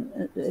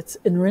it's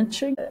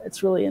enriching.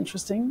 It's really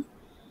interesting.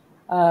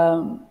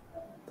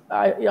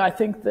 I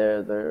think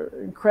they're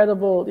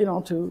incredible,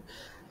 to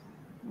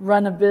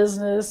run a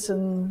business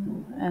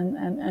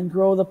and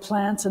grow the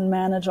plants and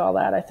manage all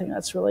that. I think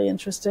that's really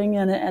interesting,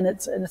 and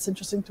it's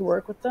interesting to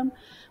work with them.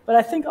 But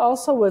I think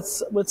also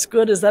what's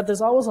good is that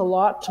there's always a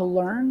lot to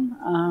learn.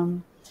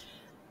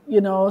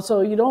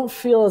 So you don't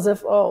feel as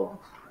if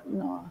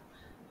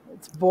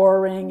it's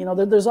boring.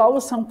 There's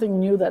always something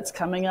new that's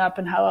coming up,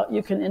 and how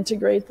you can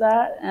integrate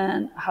that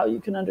and how you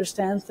can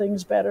understand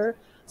things better.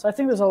 So I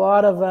think there's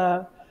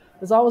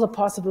there's always a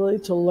possibility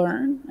to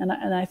learn, and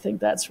I think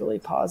that's really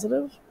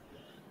positive.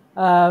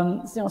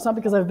 It's not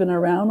because I've been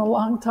around a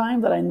long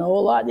time that I know a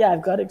lot. Yeah,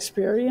 I've got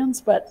experience,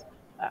 but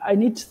I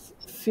need to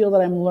feel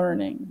that I'm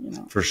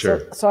learning. For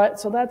sure.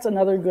 So that's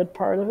another good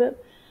part of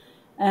it,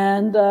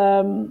 and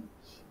and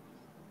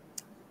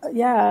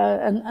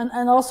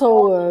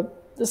also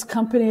this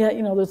company.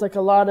 There's like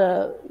a lot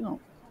of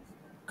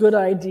good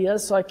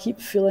ideas. So I keep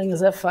feeling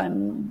as if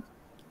I'm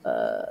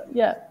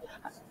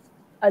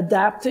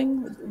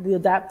adapting. The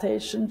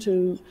adaptation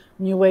to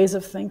new ways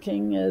of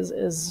thinking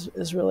is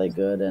really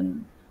good,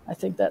 and I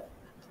think that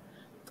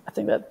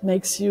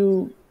makes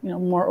you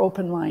more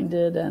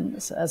open-minded and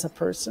as a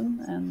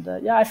person. And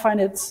I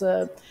find it's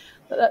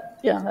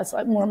that's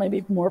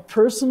maybe more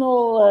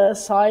personal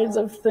sides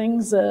of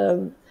things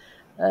that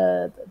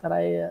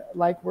I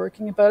like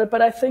working about it.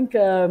 But I think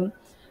the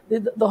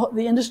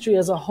industry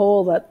as a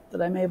whole,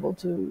 that I'm able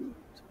to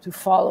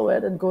follow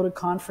it and go to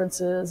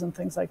conferences and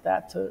things like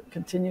that to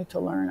continue to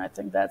learn. I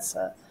think that's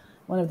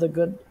one of the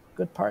good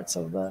parts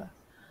of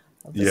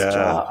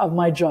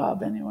my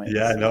job anyway.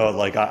 Yeah, no,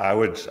 like I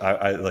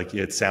like,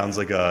 it sounds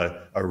like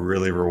a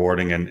really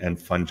rewarding and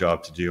fun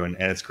job to do. And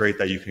it's great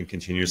that you can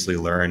continuously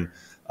learn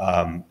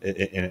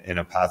in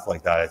a path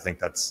like that. I think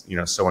that's,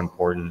 so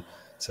important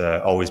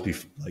to always be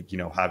like,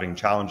 having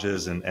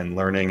challenges and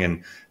learning.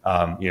 And,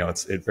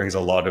 it brings a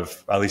lot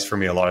of, at least for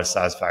me, a lot of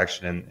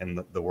satisfaction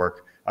in the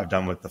work I've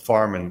done with the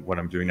farm, and what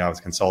I'm doing now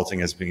with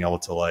consulting is being able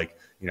to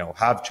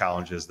have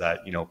challenges that,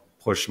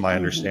 push my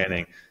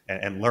understanding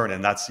and learn.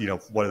 And that's,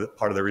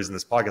 part of the reason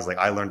this podcast,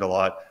 I learned a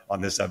lot on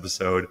this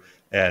episode,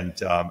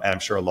 and I'm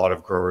sure a lot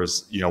of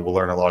growers, will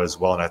learn a lot as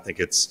well. And I think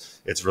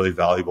it's really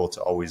valuable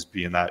to always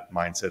be in that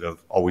mindset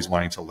of always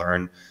wanting to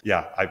learn.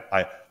 Yeah.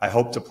 I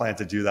hope to plan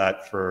to do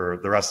that for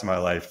the rest of my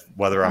life,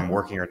 whether I'm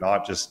working or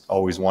not, just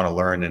always want to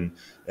learn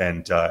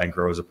and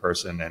grow as a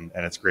person. And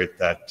it's great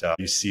that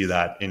you see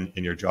that in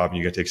your job, and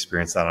you get to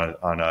experience that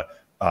on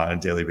a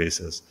daily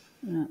basis.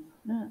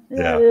 Yeah,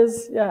 it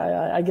is.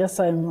 Yeah, I guess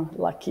I'm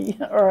lucky,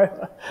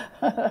 or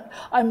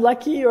I'm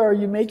lucky, or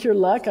you make your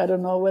luck. I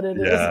don't know what it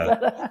is.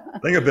 But I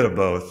think a bit of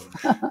both.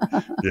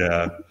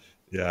 Yeah.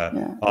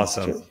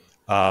 Awesome.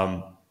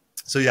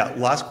 So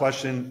last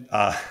question.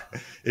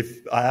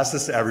 If I ask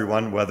this to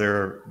everyone,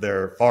 whether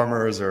they're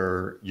farmers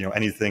or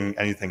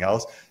anything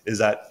else, is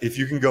that if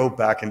you can go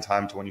back in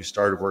time to when you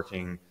started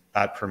working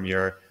at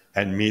Premier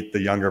and meet the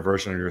younger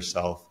version of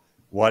yourself,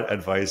 what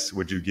advice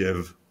would you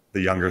give the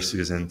younger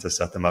Susan to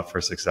set them up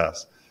for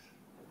success?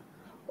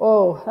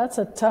 Oh, that's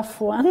a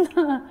tough one.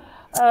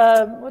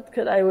 What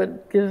could I would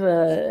give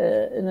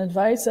in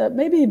advice?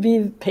 Maybe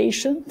be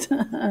patient.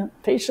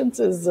 Patience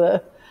is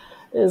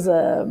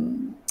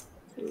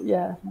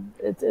yeah,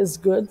 it is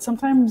good.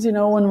 Sometimes,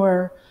 when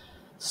we're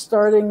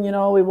starting,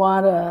 we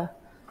want to,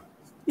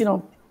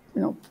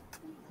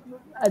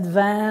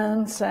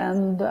 advance,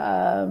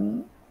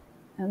 and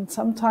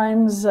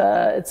sometimes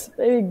it's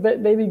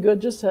maybe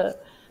good just to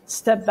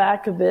step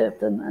back a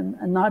bit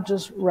and not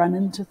just run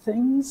into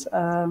things.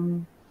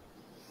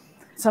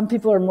 Some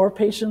people are more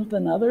patient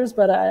than others,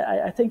 but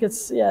I think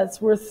it's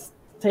worth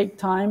take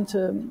time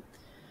to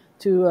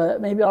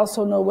maybe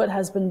also know what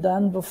has been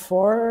done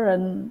before,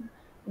 and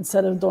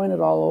instead of doing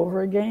it all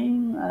over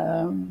again.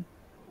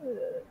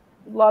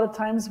 A lot of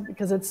times,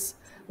 because it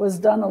was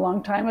done a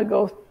long time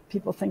ago,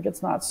 people think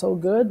it's not so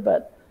good,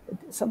 but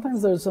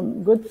sometimes there's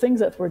some good things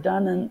that were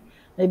done, and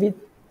maybe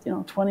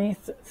 20,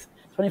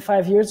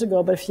 25 years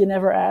ago, but if you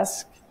never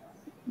ask,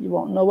 you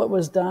won't know what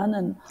was done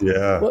and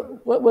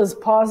what was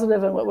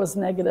positive and what was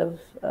negative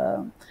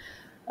out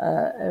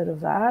of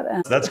that.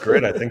 And that's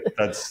great. I think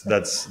that's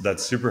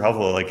super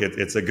helpful. Like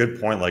it's a good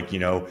point. Like,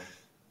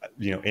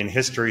 in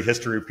history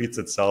repeats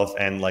itself,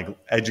 and like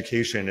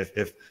education,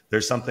 if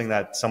there's something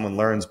that someone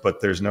learns, but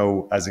there's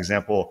no, as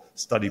example,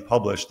 study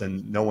published,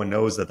 then no one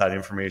knows that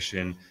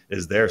information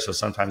is there. So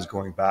sometimes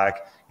going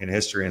back in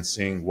history and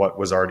seeing what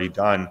was already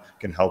done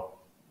can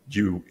help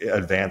you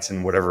advance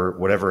in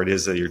whatever it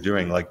is that you're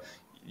doing. Like,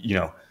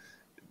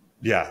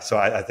 so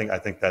I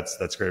think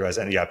that's great advice.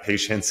 And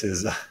patience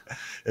is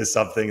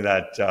something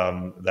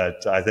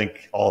that I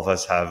think all of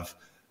us have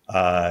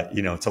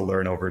to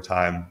learn over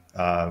time,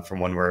 from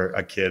when we're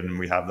a kid and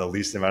we have the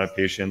least amount of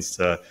patience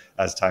to,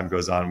 as time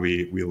goes on,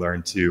 we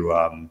learn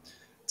to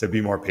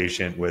be more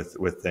patient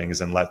with things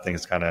and let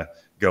things kind of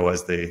go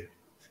as the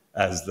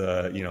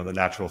the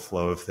natural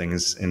flow of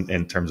things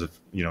in terms of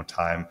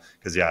time.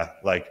 Because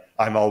like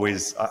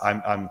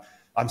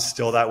I'm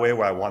still that way,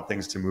 where I want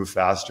things to move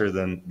faster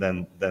than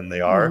they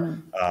are.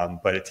 Mm-hmm.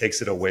 But it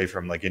takes it away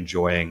from like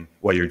enjoying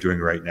what you're doing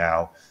right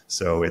now.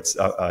 So it's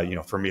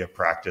for me, a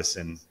practice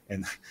in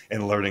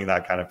learning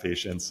that kind of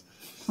patience.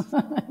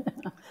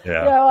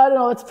 Yeah, I don't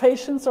know. It's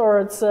patience, or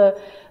it's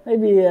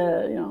maybe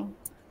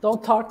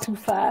don't talk too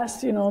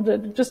fast.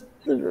 Just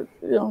think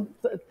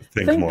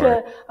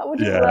more.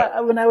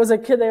 When I was a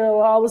kid, they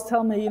would always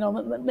tell me,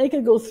 make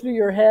it go through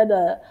your head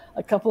a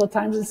couple of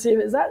times and see,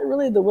 is that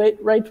really the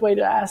right way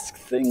to ask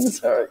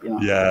things? Or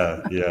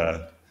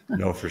Yeah.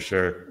 No, for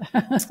sure.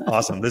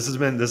 Awesome. This has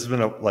been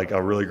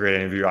a really great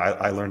interview.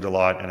 I learned a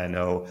lot, and I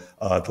know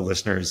the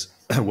listeners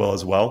will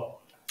as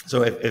well.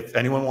 So if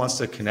anyone wants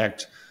to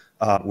connect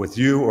with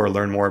you or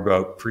learn more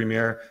about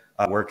Premier,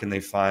 where can they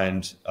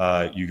find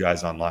you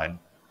guys online?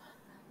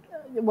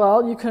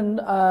 Well, you can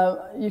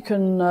go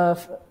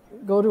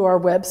to our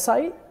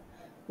website,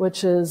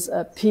 which is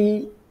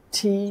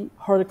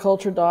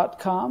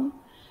pthorticulture.com.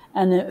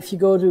 And if you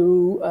go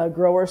to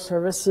grower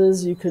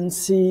services, you can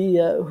see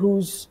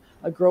who's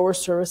a grower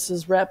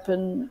services rep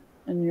in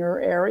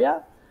your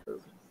area.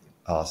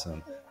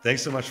 Awesome.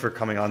 Thanks so much for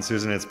coming on,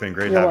 Susan. It's been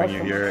great You're having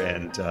welcome. you here.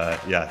 And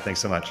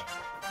thanks so much.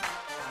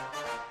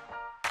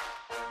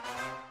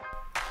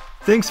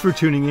 Thanks for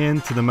tuning in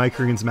to the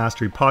Microgreens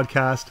Mastery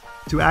Podcast.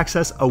 To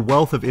access a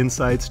wealth of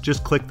insights,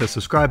 just click the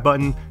subscribe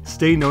button,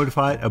 stay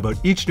notified about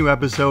each new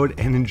episode,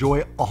 and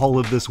enjoy all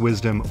of this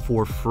wisdom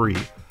for free.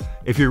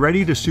 If you're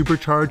ready to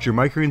supercharge your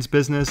microgreens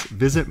business,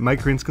 visit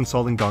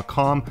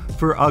microgreensconsulting.com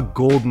for a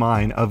gold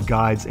mine of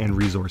guides and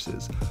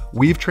resources.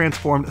 We've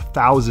transformed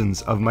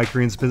thousands of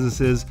microgreens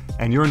businesses,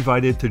 and you're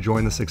invited to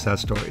join the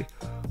success story.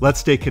 Let's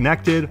stay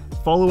connected.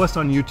 Follow us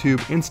on YouTube,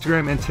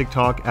 Instagram, and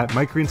TikTok at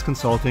Microgreens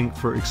Consulting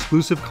for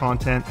exclusive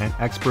content and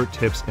expert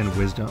tips and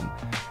wisdom.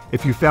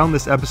 If you found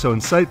this episode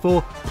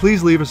insightful,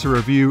 please leave us a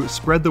review,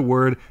 spread the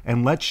word,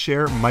 and let's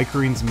share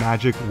microgreens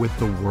magic with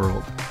the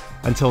world.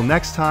 Until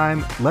next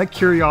time, let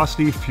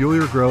curiosity fuel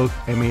your growth,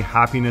 and may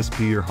happiness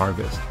be your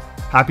harvest.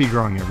 Happy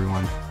growing,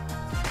 everyone.